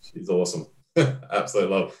rock. She's awesome.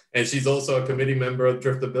 Absolutely love. And she's also a committee member of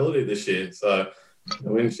Driftability this year. So, I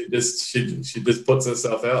mean, she just puts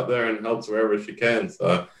herself out there and helps wherever she can.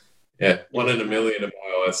 So, yeah, 1 in a million in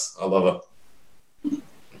my eyes. I love her.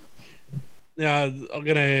 Now, I'm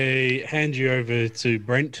going to hand you over to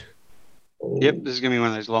Brent. Yep, this is going to be one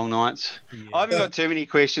of those long nights. Yeah. I haven't got too many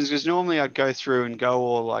questions because normally I'd go through and go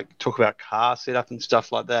or like talk about car setup and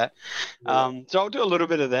stuff like that. Yeah. So I'll do a little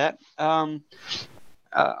bit of that. I've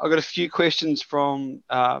got a few questions from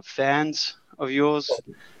fans of yours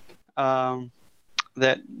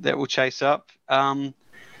that we'll chase up.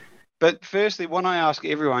 But firstly, when I ask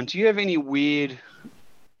everyone, do you have any weird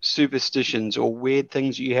superstitions or weird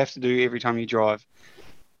things that you have to do every time you drive?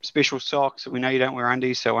 Special socks. We know you don't wear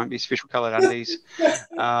undies, so it won't be special coloured undies.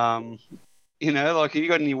 Have you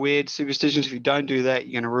got any weird superstitions? If you don't do that,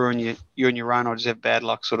 you're going to ruin you and your run, or just have bad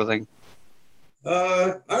luck, sort of thing.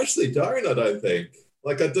 I actually don't. I don't think.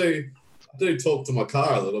 Like, I do. I do talk to my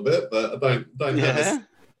car a little bit, but I don't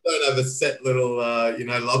have a set little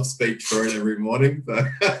love speech for it every morning. But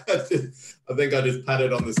I think I just pat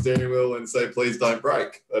it on the steering wheel and say, please don't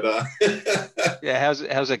break. But Yeah, how's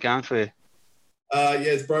that going for you? yeah,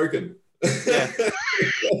 it's broken. Yeah.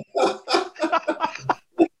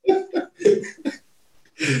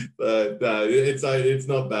 But no, it's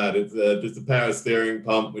not bad. It's just a power steering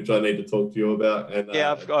pump, which I need to talk to you about. And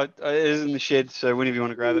Yeah, I've got it is in the shed, so whenever you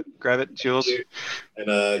want to grab it, it's yours. And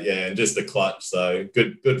and just the clutch. So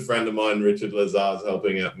good friend of mine, Richard Lazar's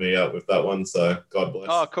helping me out with that one. So God bless.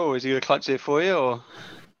 Oh, cool. Is he got a clutch there for you, or?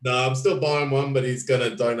 No, I'm still buying one, but he's going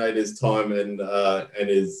to donate his time and going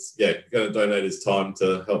to donate his time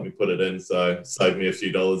to help me put it in. So save me a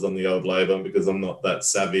few dollars on the old labour because I'm not that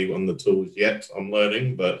savvy on the tools yet. I'm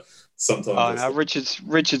learning, but sometimes. Oh no,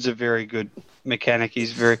 Richard's a very good mechanic.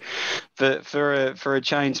 He's very for a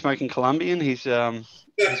chain smoking Colombian. He's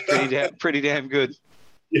pretty damn good.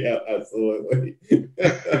 Yeah, absolutely.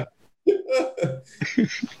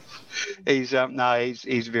 He's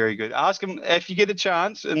very good. Ask him if you get a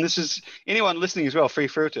chance, and this is anyone listening as well. Feel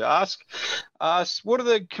free to ask what are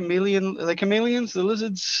the chameleons, the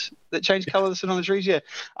lizards that change colour that sit on the trees? Yeah,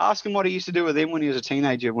 ask him what he used to do with them when he was a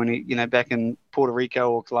teenager, when he back in Puerto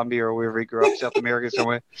Rico or Colombia or wherever he grew up, South America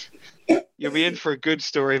somewhere. You'll be in for a good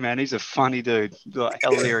story, man. He's a funny dude, like,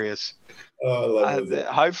 hilarious. Oh, I love it.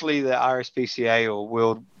 Hopefully the RSPCA or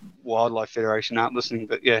World Wildlife Federation aren't listening,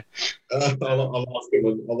 but yeah. I'll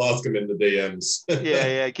ask him in the DMs.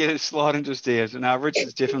 yeah, get it, slide into his DMs. Now,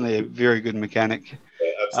 Richard's definitely a very good mechanic. Yeah,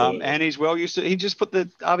 absolutely. And he's well used to. He just put the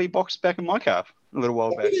RV box back in my car a little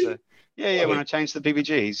while back. So yeah. When I changed the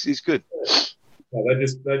PPG, he's good. Yeah, they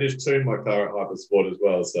just tuned my car at Hypersport as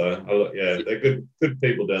well. So they're good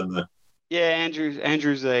people down there. Yeah, Andrew's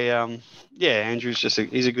Andrew's just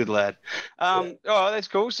he's a good lad. Oh, that's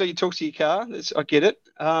cool. So you talk to your car. I get it.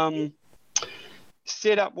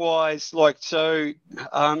 Setup wise,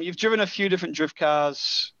 you've driven a few different drift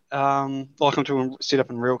cars. I'm doing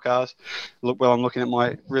setup in real cars. I'm looking at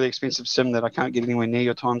my really expensive sim that I can't get anywhere near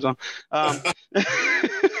your time zone.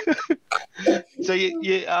 So you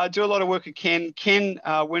do a lot of work with Ken. Ken,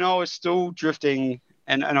 when I was still drifting,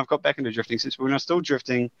 and I've got back into drifting since, when I was still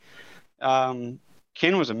drifting,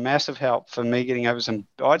 Ken was a massive help for me getting over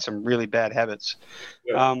I had some really bad habits.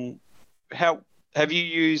 Yeah. How have you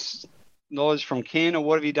used knowledge from Ken, or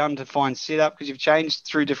what have you done to find setup? Because you've changed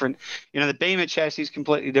through different, the Beamer chassis is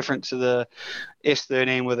completely different to the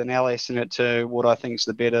S13 with an LS in it to what I think is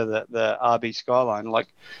the RB Skyline.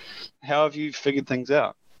 Like, how have you figured things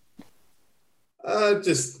out?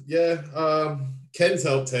 Ken's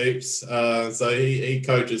helped heaps. So he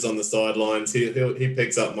coaches on the sidelines. He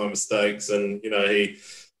picks up my mistakes, and he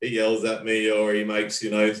yells at me, or he makes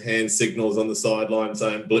hand signals on the sideline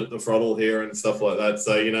saying blip the throttle here and stuff like that.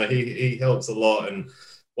 So he helps a lot. And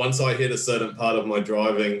once I hit a certain part of my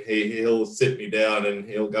driving, he'll sit me down and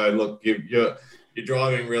he'll go, look, you're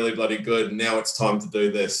driving really bloody good. Now it's time to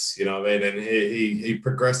do this. You know what I mean? And he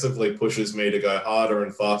progressively pushes me to go harder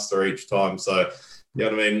and faster each time. So you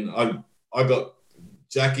know what I mean? I got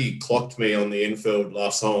Jackie clocked me on the infield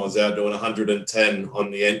last time I was out doing 110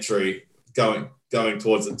 on the entry going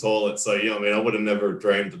towards the toilet. So, I would have never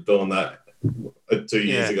dreamed of doing that 2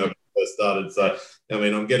 years ago when I first started. So,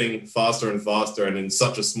 I'm getting faster and faster, and in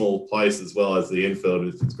such a small place as well as the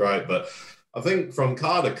infield. It's great. But I think from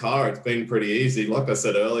car to car, it's been pretty easy. Like I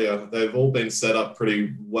said earlier, they've all been set up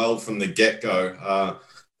pretty well from the get-go.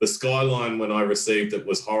 The Skyline, when I received it,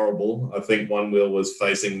 was horrible. I think one wheel was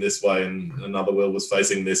facing this way and another wheel was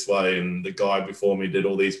facing this way. And the guy before me did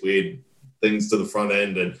all these weird things to the front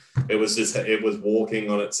end. And it was walking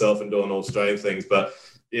on itself and doing all strange things. But,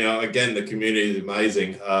 again, the community is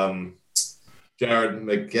amazing. Jared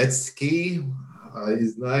Magetsky,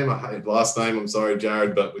 his name, last name, I'm sorry,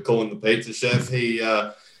 Jared, but we call him the pizza chef. He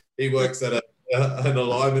works at an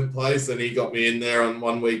alignment place, and he got me in there on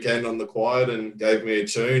one weekend on the quiet and gave me a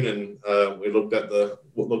tune, and we looked at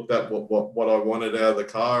what I wanted out of the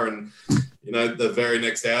car, and the very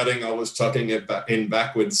next outing I was chucking it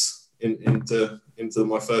backwards into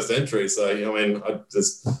my first entry. So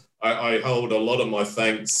I hold a lot of my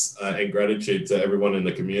thanks and gratitude to everyone in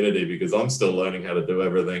the community, because I'm still learning how to do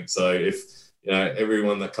everything. So if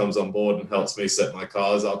everyone that comes on board and helps me set my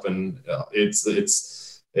cars up, and it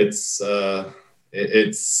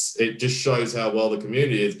just shows how well the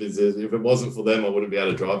community is, because if it wasn't for them, I wouldn't be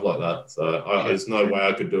able to drive like that. So there's no way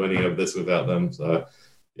I could do any of this without them. So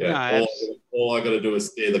all I got to do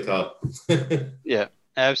is steer the car. Yeah,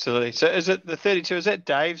 absolutely. So is it the 32? Is that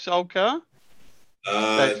Dave's old car?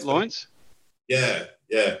 Dave Lawrence? Yeah,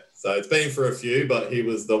 yeah. So it's been for a few, but he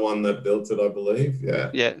was the one that built it, I believe. Yeah.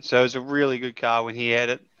 Yeah, so it was a really good car when he had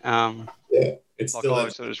it. Yeah. It Like still I had,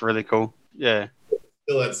 always thought it was really cool. Yeah,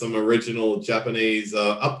 still had some original Japanese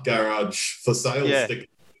up garage for sale yeah, stickers in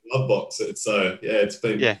the glove box. So yeah, it's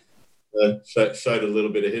been yeah. showed a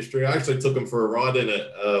little bit of history. I actually took him for a ride in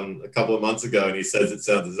it a couple of months ago, and he says it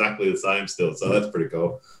sounds exactly the same still. So that's pretty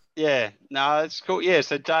cool. Yeah, no, it's cool. Yeah,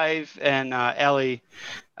 so Dave and Ali,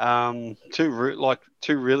 two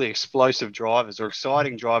really explosive drivers or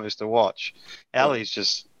exciting drivers to watch. Ali's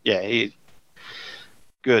just he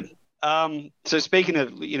good. So speaking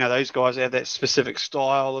of those guys that have that specific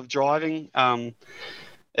style of driving,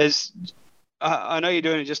 is I know you're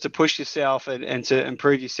doing it just to push yourself and to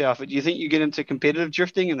improve yourself. But do you think you get into competitive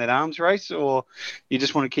drifting in that arms race, or you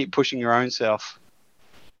just want to keep pushing your own self?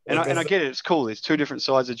 And I get it. It's cool. There's two different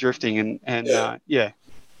sides of drifting, and yeah.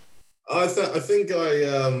 I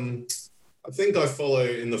think I follow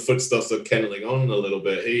in the footsteps of Ken Ligon a little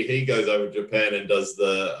bit. He goes over to Japan and does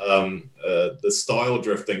the style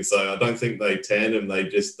drifting. So I don't think they tandem. They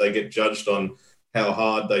get judged on how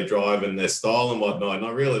hard they drive and their style and whatnot. And I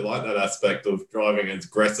really like that aspect of driving as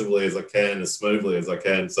aggressively as I can, as smoothly as I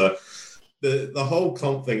can. So the whole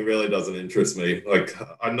comp thing really doesn't interest me. Like,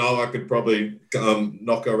 I know I could probably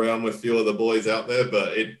knock around with a few of the boys out there,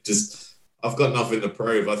 but I've got nothing to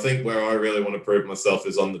prove. I think where I really want to prove myself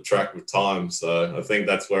is on the track with time. So I think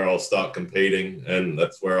that's where I'll start competing, and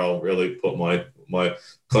that's where I'll really put my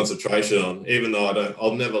concentration on. Even though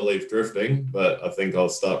I'll never leave drifting, but I think I'll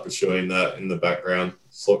start pursuing that in the background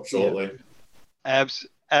shortly. Yeah.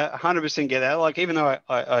 100% get that. Like, even though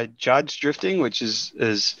I judge drifting, which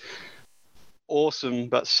is awesome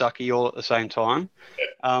but sucky all at the same time.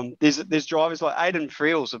 There's drivers like Aidan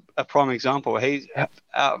Friel's a prime example. He's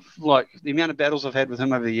like, the amount of battles I've had with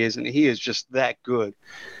him over the years, and he is just that good.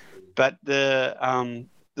 But the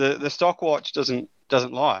stock watch doesn't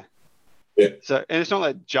lie. Yeah. So, and it's not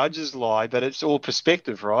that judges lie, but it's all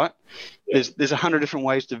perspective, right? Yeah. There's 100 different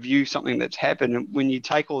ways to view something that's happened, and when you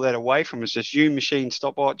take all that away from it, it's just you, machine,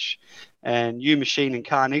 stopwatch, and you, machine, and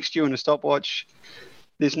car next to you in a stopwatch.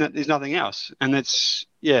 There's nothing else, and that's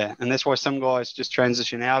why some guys just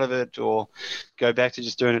transition out of it or go back to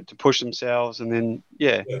just doing it to push themselves, and then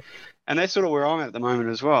and that's sort of where I'm at the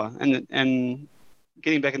moment as well. And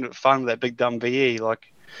getting back into the fun with that big dumb VE,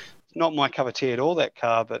 like, it's not my cup of tea at all, that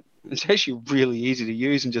car, but it's actually really easy to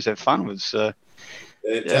use and just have fun with. So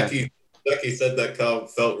Jackie said that car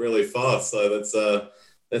felt really fast, so that's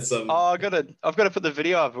Oh, I've got to put the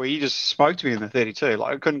video up where you just smoked me in the 32.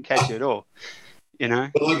 Like, I couldn't catch you at all. You know?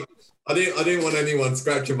 But like, I didn't want anyone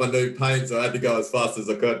scratching my new paint, so I had to go as fast as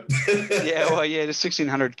I could. The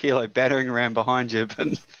 1,600 kilo battering ram behind you,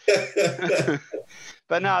 but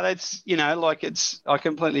but no, that's I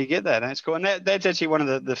completely get that, and it's cool. And that's actually one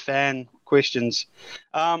of the fan questions.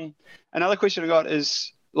 Another question I got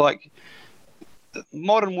is, like,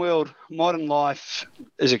 modern world, modern life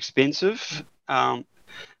is expensive, and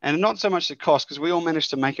not so much the cost, because we all manage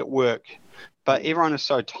to make it work. But everyone is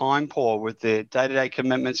so time poor with their day-to-day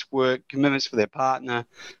commitments for their partner,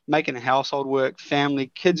 making a household work,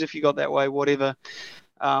 family, kids if you got that way, whatever.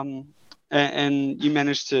 And you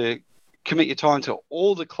manage to commit your time to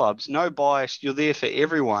all the clubs, no bias, you're there for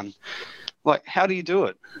everyone. Like, how do you do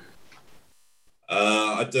it?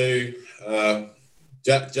 I do.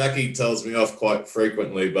 Jackie tells me off quite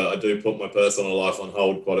frequently, but I do put my personal life on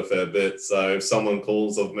hold quite a fair bit. So if someone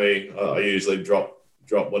calls of me, I usually drop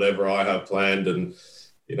whatever I have planned, and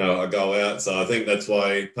I go out. So I think that's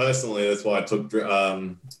why I took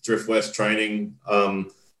Drift West training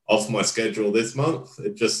off my schedule this month,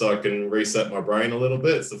 just so I can reset my brain a little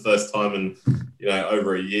bit. It's the first time in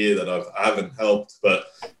over a year that I haven't helped, but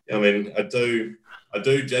I mean, I do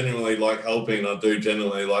genuinely like helping. I do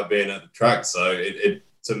genuinely like being at the track. So it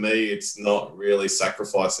to me, it's not really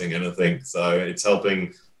sacrificing anything. So it's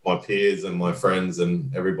helping my peers and my friends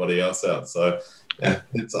and everybody else out. So yeah,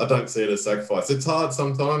 I don't see it as sacrifice. It's hard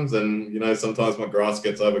sometimes, and sometimes my grass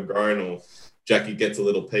gets overgrown or Jackie gets a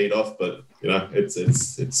little peed off, but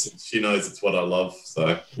it's she knows it's what I love,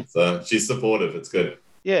 so she's supportive. It's good.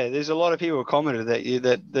 Yeah, there's a lot of people who commented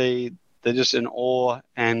that they're just in awe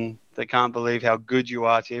and they can't believe how good you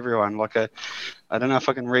are to everyone. Like, I don't know if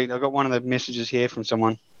I can read. I've got one of the messages here from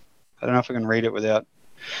someone. I don't know if I can read it without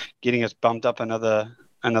getting us bumped up another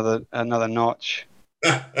notch.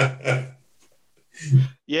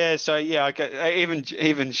 Yeah, so even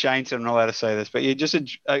Shane said I'm not allowed to say this, but you're just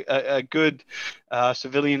a good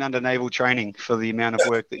civilian under naval training for the amount of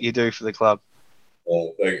work that you do for the club.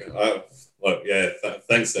 Well,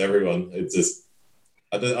 thanks to everyone. It's just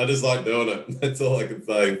I just like doing it. That's all I can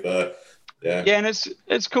say. But Yeah. Yeah, and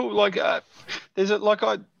it's cool. Like, there's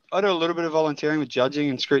I do a little bit of volunteering with judging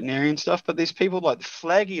and scrutineering and stuff, but there's people like the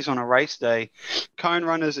flaggies on a race day, cone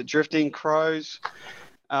runners at drifting, crows,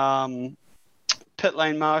 pit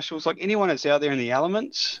lane marshals, like anyone that's out there in the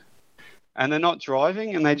elements, and they're not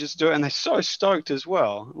driving and they just do it, and they're so stoked as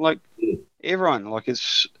well. Like everyone, like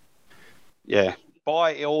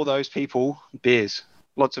buy all those people beers.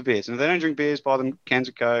 Lots of beers, and if they don't drink beers, buy them cans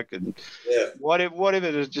of Coke and whatever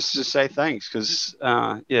it is, just to say thanks, because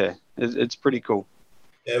it's pretty cool.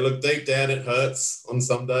 Yeah, look, deep down it hurts on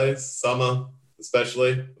some days, summer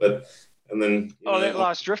especially, and then that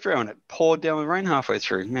last drift round, it poured down with rain halfway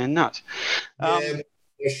through. Man, nuts. Yeah,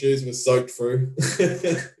 my shoes were soaked through.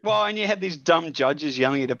 Well, and you had these dumb judges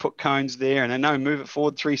yelling at you to put cones there, and they know move it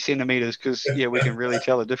forward 3 centimeters because we can really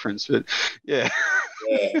tell the difference. But yeah.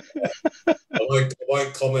 I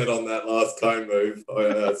won't comment on that last cone move.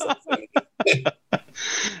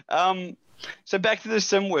 So back to the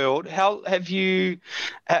sim world. How have you?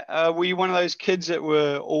 Were you one of those kids that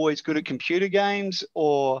were always good at computer games,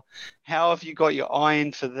 or how have you got your eye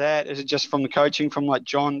in for that? Is it just from the coaching from like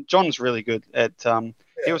John? John's really good at.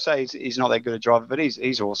 He'll say he's not that good at driving, but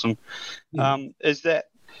he's awesome. Is that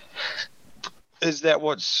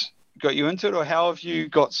what's got you into it, or how have you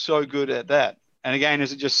got so good at that? And again,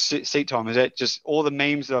 is it just seat time? Is that just all the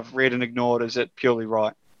memes that I've read and ignored? Is it purely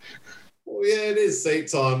right? Well, yeah, it is seat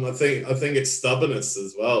time. I think it's stubbornness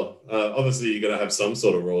as well. Obviously, you're going to have some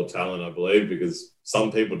sort of raw talent, I believe, because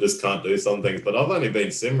some people just can't do some things. But I've only been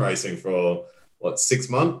sim racing for 6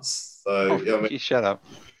 months. So you shut up.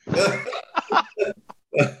 I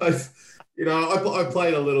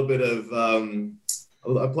played a little bit of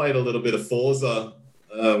Forza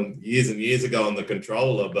years and years ago on the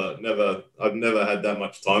controller, but I've never had that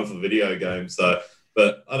much time for video games. So,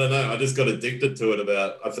 but I don't know. I just got addicted to it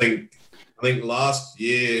I think last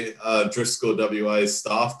year, Drift School WA's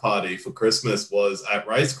staff party for Christmas was at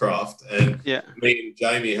Racecraft, and me and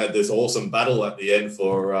Jamie had this awesome battle at the end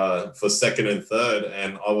for second and third,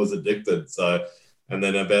 and I was addicted. So, and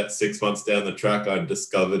then about 6 months down the track, I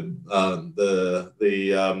discovered the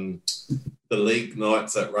league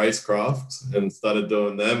nights at Racecraft and started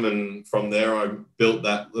doing them, and from there I built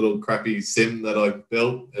that little crappy sim that I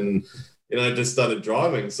built, and just started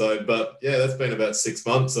driving. So, but yeah, that's been about 6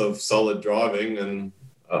 months of solid driving, and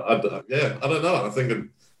I don't know. I think I've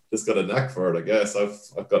just got a knack for it. I guess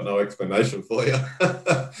I've got no explanation for you.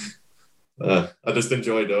 I just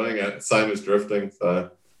enjoy doing it, same as drifting.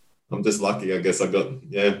 So I'm just lucky. I guess I got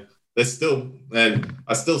There's still, man,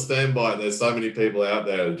 I still stand by it. There's so many people out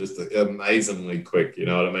there that are just amazingly quick. You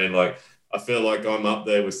know what I mean? Like, I feel like I'm up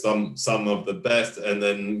there with some of the best, and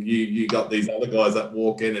then you got these other guys that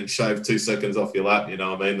walk in and shave 2 seconds off your lap. You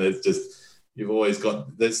know what I mean? There's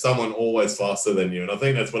someone always faster than you, and I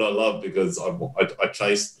think that's what I love, because I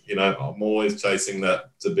chase. I'm always chasing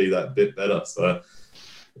that to be that bit better. So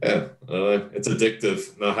yeah, I don't know. It's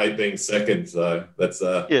addictive, and I hate being second. So that's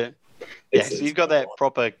So you've got that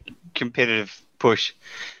proper competitive push,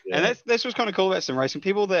 and that's what's kind of cool about some racing.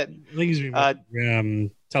 People that I think he's been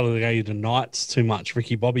Talladega Nights too much,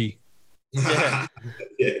 Ricky Bobby. Yeah,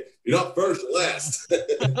 you're not first, you're last.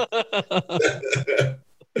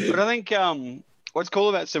 But I think what's cool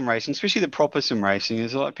about sim racing, especially the proper sim racing,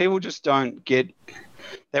 is like people just don't get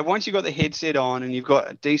that once you've got the headset on and you've got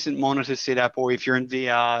a decent monitor set up, or if you're in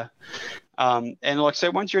VR. And like,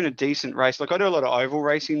 so once you're in a decent race, like I do a lot of oval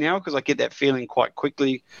racing now because I get that feeling quite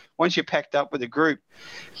quickly. Once you're packed up with a group,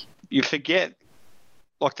 you forget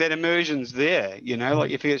like that immersion's there,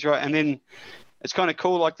 like you forget it's right. And then it's kind of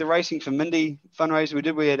cool, like the racing for Mindy fundraiser we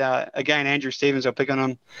did. We had, again, Andrew Stevens, I'll pick on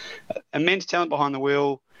him, immense talent behind the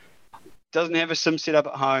wheel, doesn't have a sim set up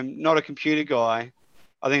at home, not a computer guy.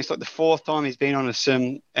 I think it's like the 4th time he's been on a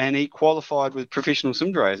sim, and he qualified with professional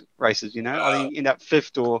sim races, I think he ended up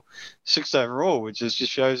 5th or 6th overall, which just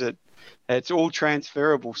shows that it's all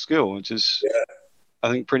transferable skill, which is,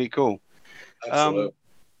 I think, pretty cool. Absolutely.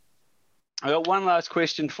 I got one last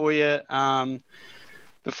question for you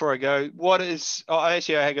before I go.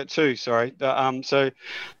 I got 2, sorry.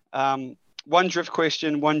 One drift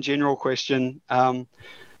question, one general question.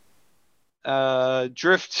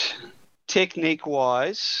 Drift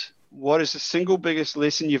technique-wise, what is the single biggest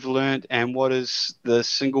lesson you've learned, and what is the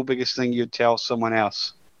single biggest thing you'd tell someone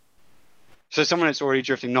else? So someone that's already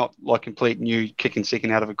drifting, not like complete new kicking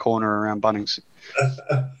second out of a corner around Bunnings.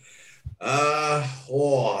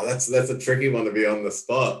 That's a tricky one to be on the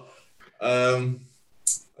spot. I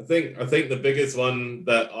think the biggest one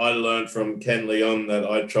that I learned from Ken Leon that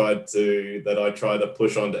I try to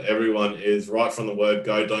push onto everyone is right from the word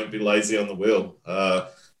go, don't be lazy on the wheel.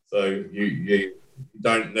 So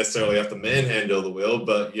don't necessarily have to manhandle the wheel,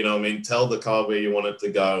 but you know, what I mean, tell the car where you want it to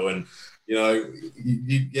go, and you know,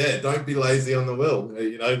 don't be lazy on the wheel.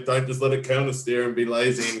 You know, don't just let it counter steer and be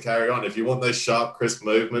lazy and carry on. If you want those sharp, crisp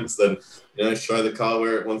movements, then you know, show the car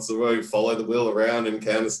where it wants to go, follow the wheel around and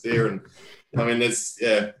counter steer. And I mean, it's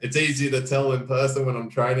easy to tell in person when I'm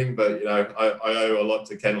training, but you know, I owe a lot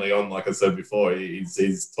to Ken Leon. Like I said before,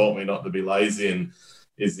 he's taught me not to be lazy, and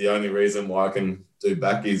is the only reason why I can do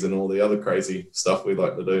backies and all the other crazy stuff we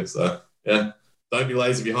like to do. So yeah, don't be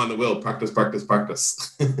lazy behind the wheel. Practice, practice,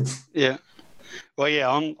 practice. Yeah. Well, yeah,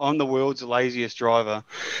 I'm the world's laziest driver,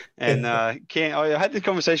 and Ken. I had this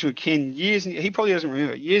conversation with Ken years, and he probably doesn't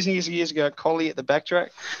remember. Years and years ago at Collie at the backtrack,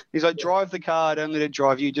 he's like, "Drive the car, don't let it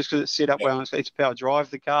drive you. Just because it's set up well and it's power,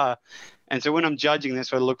 drive the car." And so when I'm judging,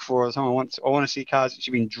 that's what I look for. I want to see cars that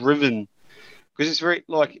have been driven, because it's very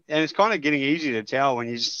and it's kind of getting easy to tell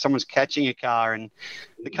when someone's catching a car, and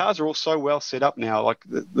the cars are all so well set up now. Like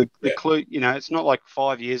the clue, you know, it's not like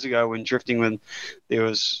 5 years ago when drifting, when there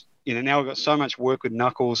was. You know, now we've got so much work with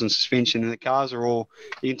knuckles and suspension, and the cars are all,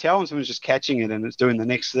 you can tell when someone's just catching it and it's doing the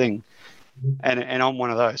next thing. And I'm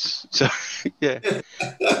one of those. So, yeah.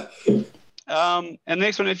 And the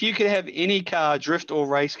next one, if you could have any car, drift or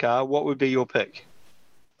race car, what would be your pick?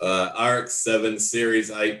 RX-7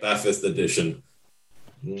 Series 8 Bathurst Edition.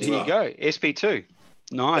 There you go. SP2.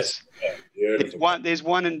 Nice. Yeah, There's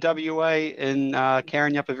one in WA, in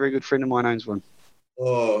Karrinyup, a very good friend of mine owns one.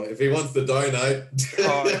 Oh, if he wants to donate.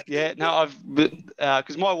 Yeah, no,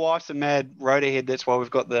 because my wife's a mad rotorhead. That's why we've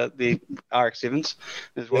got the RX-7s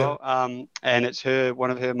as well. Yeah. And it's one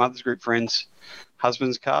of her mother's group friends'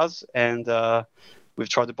 husband's cars, and we've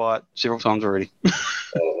tried to buy it several times already. Oh,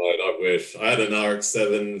 mate, I wish. I had an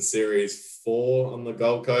RX-7 Series 4 on the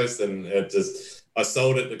Gold Coast, and I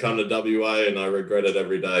sold it to come to WA, and I regret it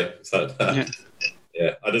every day. So,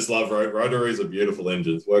 yeah, I just love rotaries are beautiful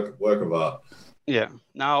engines, work of art. Yeah.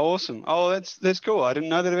 No, awesome. Oh, that's cool. I didn't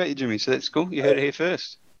know that about you, Jimmy. So that's cool. You heard it here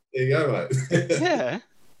first. There you go, mate. Yeah.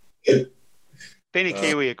 Being a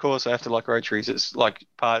Kiwi, of course, I have to like rotaries. It's like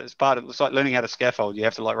it's like learning how to scaffold. You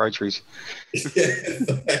have to like rotaries. Yeah,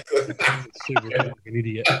 exactly. Super like an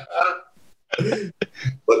idiot.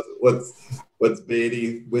 What's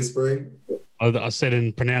Beardy whispering? I said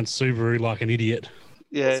and pronounced Subaru like an idiot.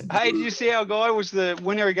 Yeah. Hey, did you see our guy was the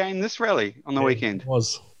winner again this rally on the weekend? It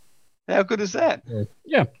was. How good is that?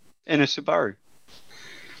 Yeah. In a Subaru.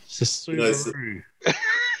 It's a Subaru.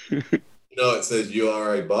 It says you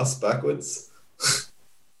are a bus backwards.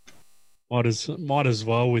 Might as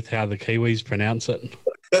well with how the Kiwis pronounce it.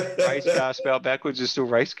 Race car spelled backwards is still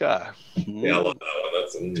race car. Yeah, I love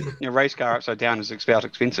that one. Race car upside down is about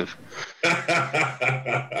expensive.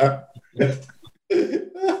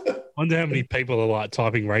 I wonder how many people are like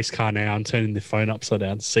typing race car now and turning their phone upside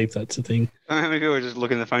down to see if that's a thing. How many people are just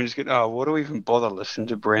looking at the phone, just going, "Oh, what do we even bother listening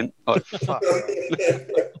to Brent?" Like, fuck.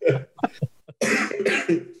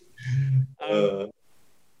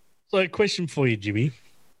 So, a question for you, Jimmy.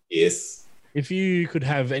 Yes. If you could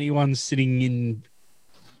have anyone sitting in,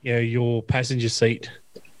 your passenger seat,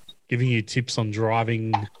 giving you tips on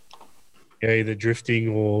driving, either drifting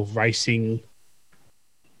or racing,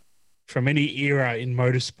 from any era in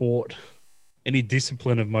motorsport, any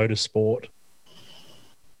discipline of motorsport,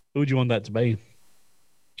 who would you want that to be?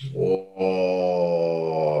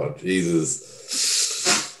 Oh,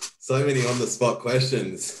 Jesus. So many on-the-spot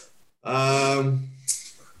questions. Probably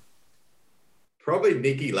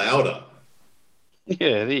Niki Lauda.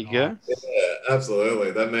 Yeah, there you go. Yeah,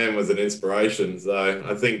 absolutely. That man was an inspiration. So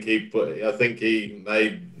I think he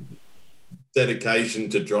made dedication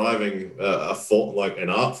to driving an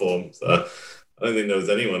art form. So I don't think there was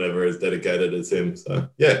anyone ever as dedicated as him. So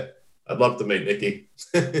yeah, I'd love to meet Niki.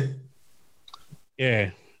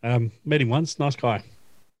 Yeah, met him once. Nice guy.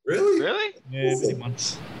 Really? Yeah, met him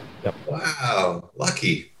once. Yep. Wow,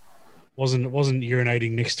 lucky. Wasn't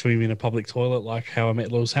urinating next to him in a public toilet like how I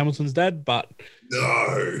met Lewis Hamilton's dad, but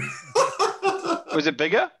no. Was it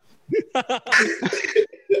bigger? I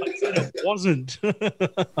said it wasn't.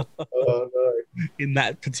 Oh no! In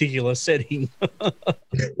that particular setting.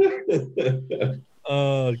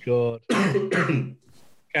 Oh God!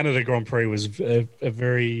 Canada Grand Prix was a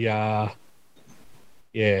very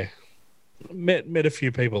met a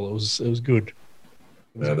few people. It was good.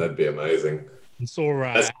 No, that'd be amazing. And saw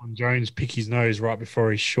Alan Jones pick his nose right before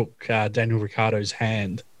he shook Daniel Ricciardo's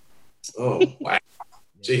hand. Oh wow!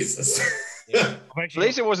 Jesus. Yeah. At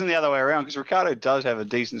least it wasn't the other way around, because Ricciardo does have a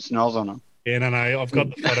decent snoz on him. Yeah, no, I've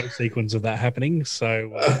got the photo sequence of that happening.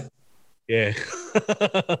 So, yeah.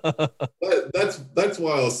 That's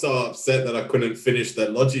why I was so upset that I couldn't finish that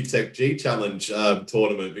Logitech G Challenge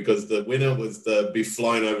tournament, because the winner was to be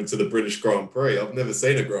flown over to the British Grand Prix. I've never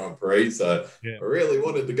seen a Grand Prix, so Yeah. I really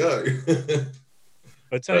wanted to go.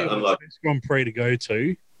 I tell you, what, the best Grand Prix to go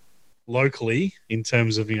to locally, in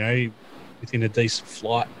terms of within a decent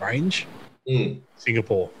flight range,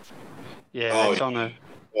 Singapore. Yeah, it's on the.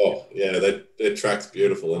 Oh yeah, their track's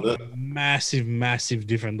beautiful, isn't it? Massive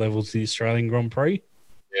different level to the Australian Grand Prix.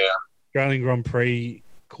 Yeah. Australian Grand Prix,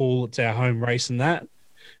 cool, it's our home race and that.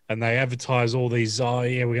 And they advertise all these,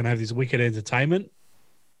 we're going to have this wicked entertainment.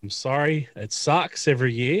 I'm sorry, it sucks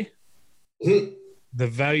every year. The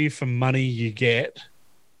value for money you get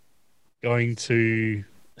going to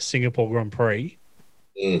Singapore Grand Prix.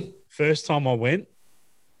 First time I went,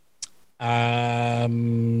 got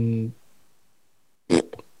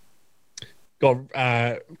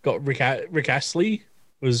Rick Astley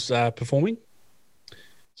was performing,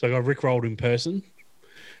 so I got Rick rolled in person.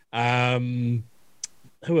 Who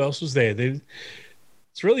else was there?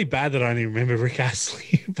 It's really bad that I only remember Rick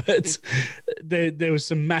Astley, but there was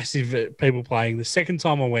some massive people playing. The second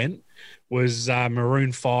time I went was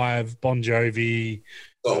Maroon 5, Bon Jovi.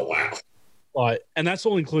 Oh wow! And that's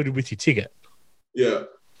all included with your ticket. Yeah,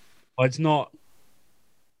 it's not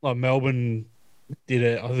like Melbourne did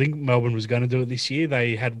it. I think Melbourne was going to do it this year.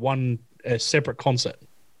 They had a separate concert,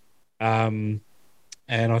 and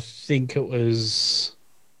I think it was.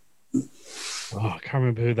 I can't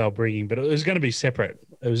remember who they were bringing, but it was going to be separate.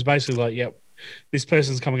 It was basically like, yep, this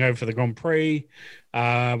person's coming over for the Grand Prix.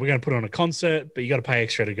 We're going to put on a concert, but you got to pay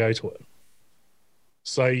extra to go to it.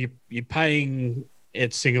 So you're paying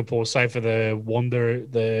at Singapore, say for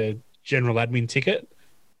the general admin ticket,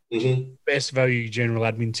 best value general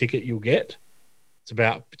admin ticket you'll get. It's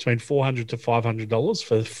about between $400 to $500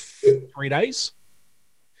 for 3 days.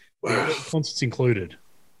 Wow. Concerts included.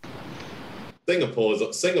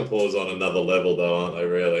 Singapore's on another level, though, aren't they?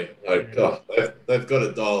 Really? Like, God, they've got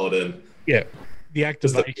it dialed in. Yeah, the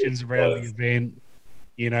activations around the event.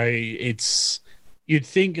 You'd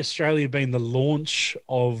think Australia being the launch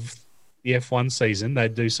of the F1 season,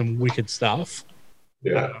 they'd do some wicked stuff.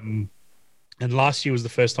 Yeah. And last year was the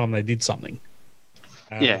first time they did something.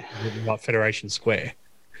 Like Federation Square.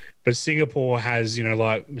 But Singapore has,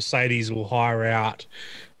 like Mercedes will hire out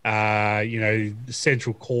the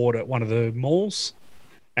central court at one of the malls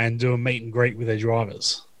and do a meet and greet with their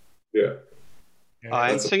drivers. Yeah.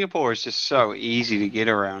 And Singapore is just so easy to get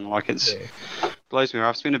around. Like blows me off.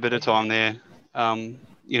 I've spent a bit of time there,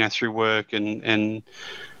 through work and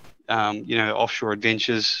offshore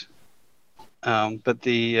adventures. But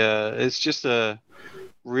it's just a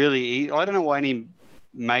really, I don't know why any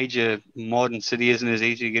major modern city isn't as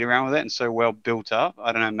easy to get around with that and so well built up.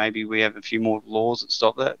 I don't know, maybe we have a few more laws that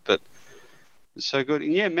stop that, but it's so good.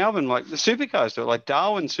 And yeah, Melbourne, like the supercars do it. Like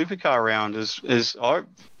Darwin supercar round is I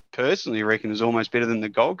personally reckon is almost better than the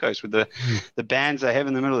Gold Coast with the bands they have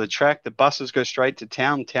in the middle of the track. The buses go straight to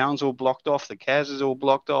town. Town's all blocked off. The CAS is all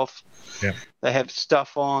blocked off. Yeah. They have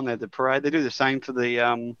stuff on. They have the parade. They do the same for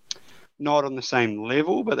the not on the same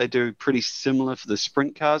level, but they do pretty similar for the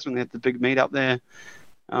sprint cars when they have the big meet up there.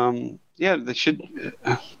 They should.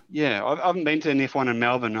 I haven't been to an F1 in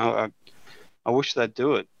Melbourne. I wish they'd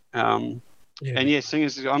do it. And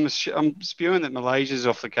Singers. I'm spewing that Malaysia's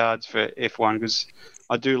off the cards for F1 because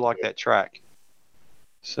I do like that track.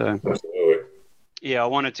 So absolutely. Yeah, I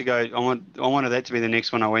wanted to go. I wanted that to be the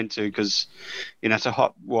next one I went to because, it's a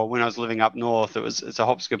hop. Well, when I was living up north, it's a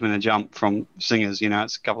hop, skip, and a jump from Singers.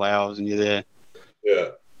 It's a couple of hours and you're there. Yeah.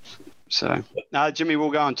 So, no, Jimmy,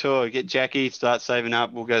 we'll go on tour. Get Jackie, start saving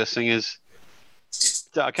up. We'll go to Singers.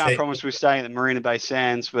 I can't promise we're staying at Marina Bay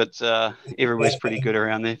Sands, but everywhere's pretty good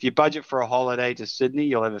around there. If you budget for a holiday to Sydney,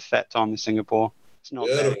 you'll have a fat time in Singapore. It's not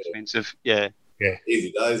that expensive. Yeah. Yeah.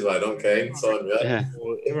 Easy days, mate. I'm keen. Sign me up. Yeah.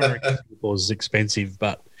 Everyone reckons Singapore is expensive,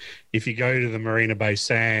 but if you go to the Marina Bay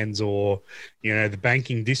Sands or, the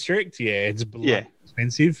banking district, it's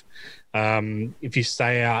expensive. If you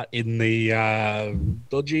stay out in the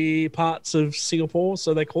dodgy parts of Singapore,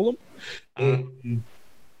 so they call them,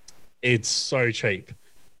 it's so cheap.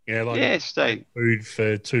 Stay food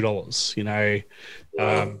for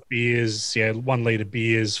 $2. Beers, 1 litre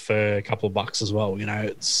beers for a couple of bucks as well.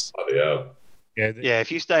 It's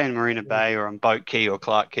if you stay in Marina Bay or on Boat Quay or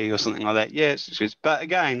Clark Quay or something like that, it's but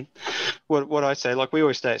again, what I say, like we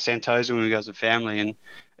always stay at Sentosa when we go as a family, and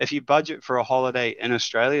if you budget for a holiday in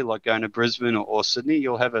Australia, like going to Brisbane or Sydney,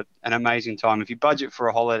 you'll have an amazing time. If you budget for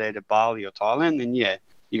a holiday to Bali or Thailand, then you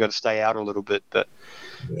got to stay out a little bit, but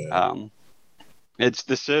it's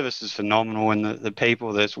the service is phenomenal and the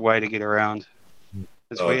people, there's a way to get around.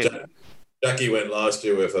 It's weird. Jackie went last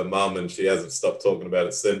year with her mum, and she hasn't stopped talking about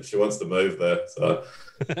it since. She wants to move there, so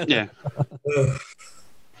Yeah.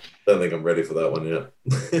 don't think I'm ready for that one yet.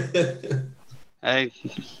 Hey,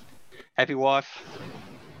 happy wife.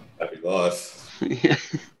 Happy life. Yeah.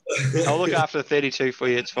 I'll look after 32 for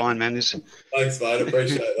you. It's fine, man. Thanks, mate.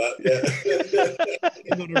 Appreciate that. Yeah.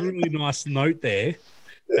 You got a really nice note there,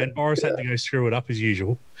 and Boris had to go screw it up as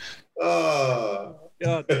usual. Oh.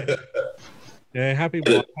 God damn. Yeah, happy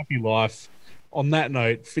life. On that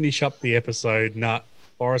note, finish up the episode. Nah,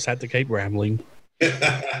 Boris had to keep rambling.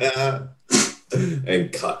 And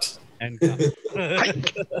cut. And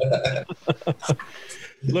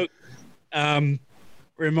look,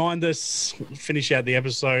 remind us, finish out the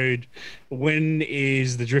episode. When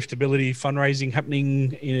is the Driftability fundraising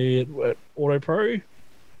happening in Auto Pro?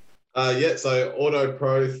 Yeah, so Auto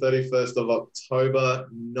Pro, 31st of October,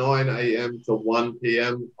 9 a.m. to 1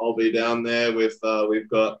 p.m. I'll be down there with, we've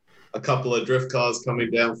got a couple of drift cars coming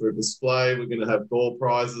down for a display. We're going to have door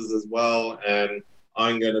prizes as well. And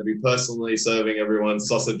I'm going to be personally serving everyone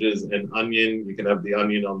sausages and onion. You can have the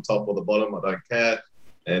onion on top or the bottom. I don't care.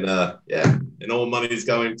 And and all money is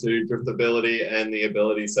going to Driftability and the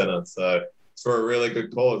Ability Center. So it's for a really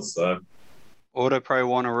good cause. So Auto Pro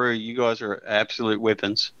Wanneroo, you guys are absolute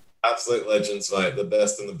weapons. absolute legends, mate. The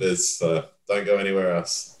best in the biz. So don't go anywhere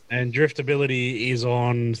else. And Driftability is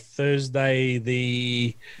on Thursday,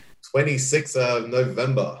 the 26th of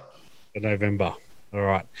November. November. All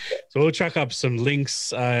right. So we'll chuck up some links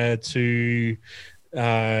to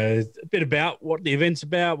a bit about what the event's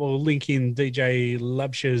about. We'll link in DJ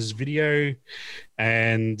Labsha's video.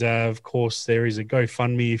 And, of course, there is a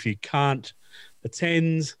GoFundMe if you can't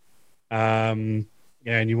attend. And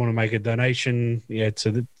you want to make a donation,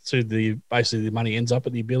 to the basically the money ends up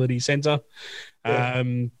at the Ability Center. Yeah.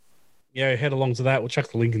 Head along to that. We'll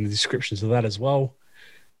chuck the link in the description to that as well.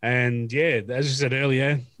 And as you said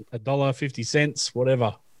earlier, $1.50,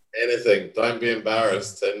 whatever. Anything. Don't be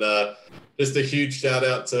embarrassed. And just a huge shout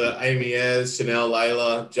out to Amy Ayres, Chanel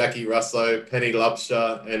Layla, Jackie Russo, Penny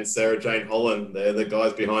Lupsha, and Sarah Jane Holland. They're the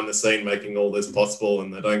guys behind the scene making all this possible,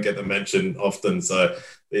 and they don't get to mention often. So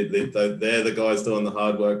they're the guys doing the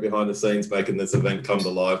hard work behind the scenes, making this event come to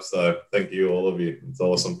life. So thank you, all of you. It's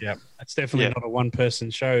awesome. Yeah, it's definitely not a one-person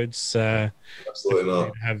show. It's absolutely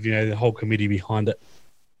not. Have the whole committee behind it.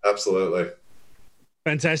 Absolutely.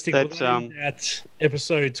 Fantastic. That's at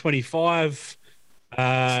episode 25.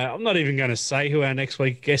 I'm not even going to say who our next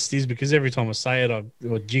week guest is because every time I say it, I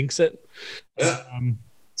jinx it. Yeah.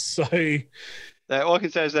 So all I can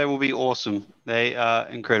say is they will be awesome. They are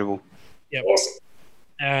incredible. Yeah.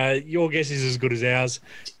 Awesome. Your guess is as good as ours.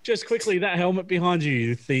 Just quickly, that helmet behind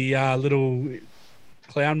you, the little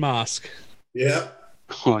clown mask. Yeah.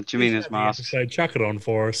 Oh, do you mean his mask? So chuck it on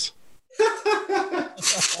for us.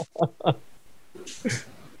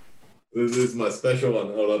 This is my special one.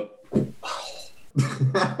 Hold on.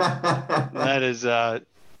 That is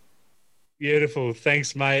beautiful.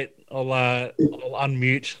 Thanks, mate. I'll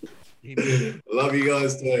unmute. Love you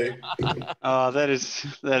guys too. that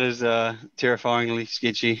is terrifyingly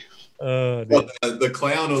sketchy. The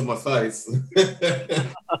clown on my face.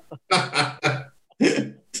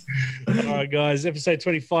 All right, guys. Episode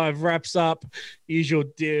 25 wraps up. Usual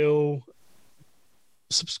deal.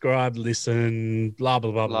 Subscribe, listen, blah,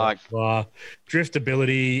 blah, blah, blah, blah.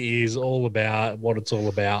 Driftability is all about what it's all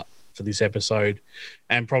about for this episode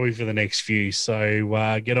and probably for the next few.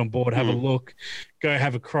 So get on board, have a look, go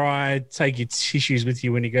have a cry, take your tissues with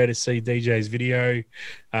you when you go to see DJ's video.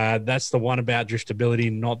 That's the one about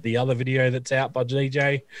Driftability, not the other video that's out by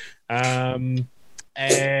DJ. And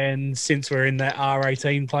since we're in that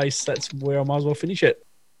R18 place, that's where I might as well finish it.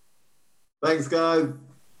 Thanks, guys.